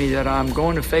worst enemy that I'm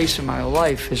going to face in my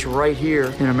life is right here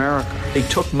in America. They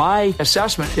took my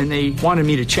assessment and they wanted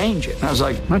me to change it. And I was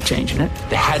like, I'm not changing it.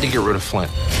 They had to get rid of Flynn.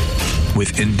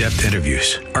 With in-depth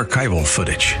interviews, archival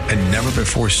footage, and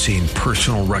never-before-seen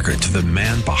personal records of the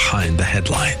man behind the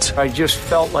headlines. I just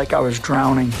felt like I was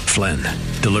drowning. Flynn,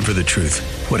 Deliver the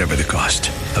Truth, Whatever the Cost.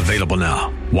 Available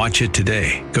now. Watch it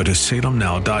today. Go to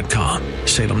salemnow.com.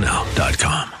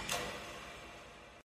 salemnow.com.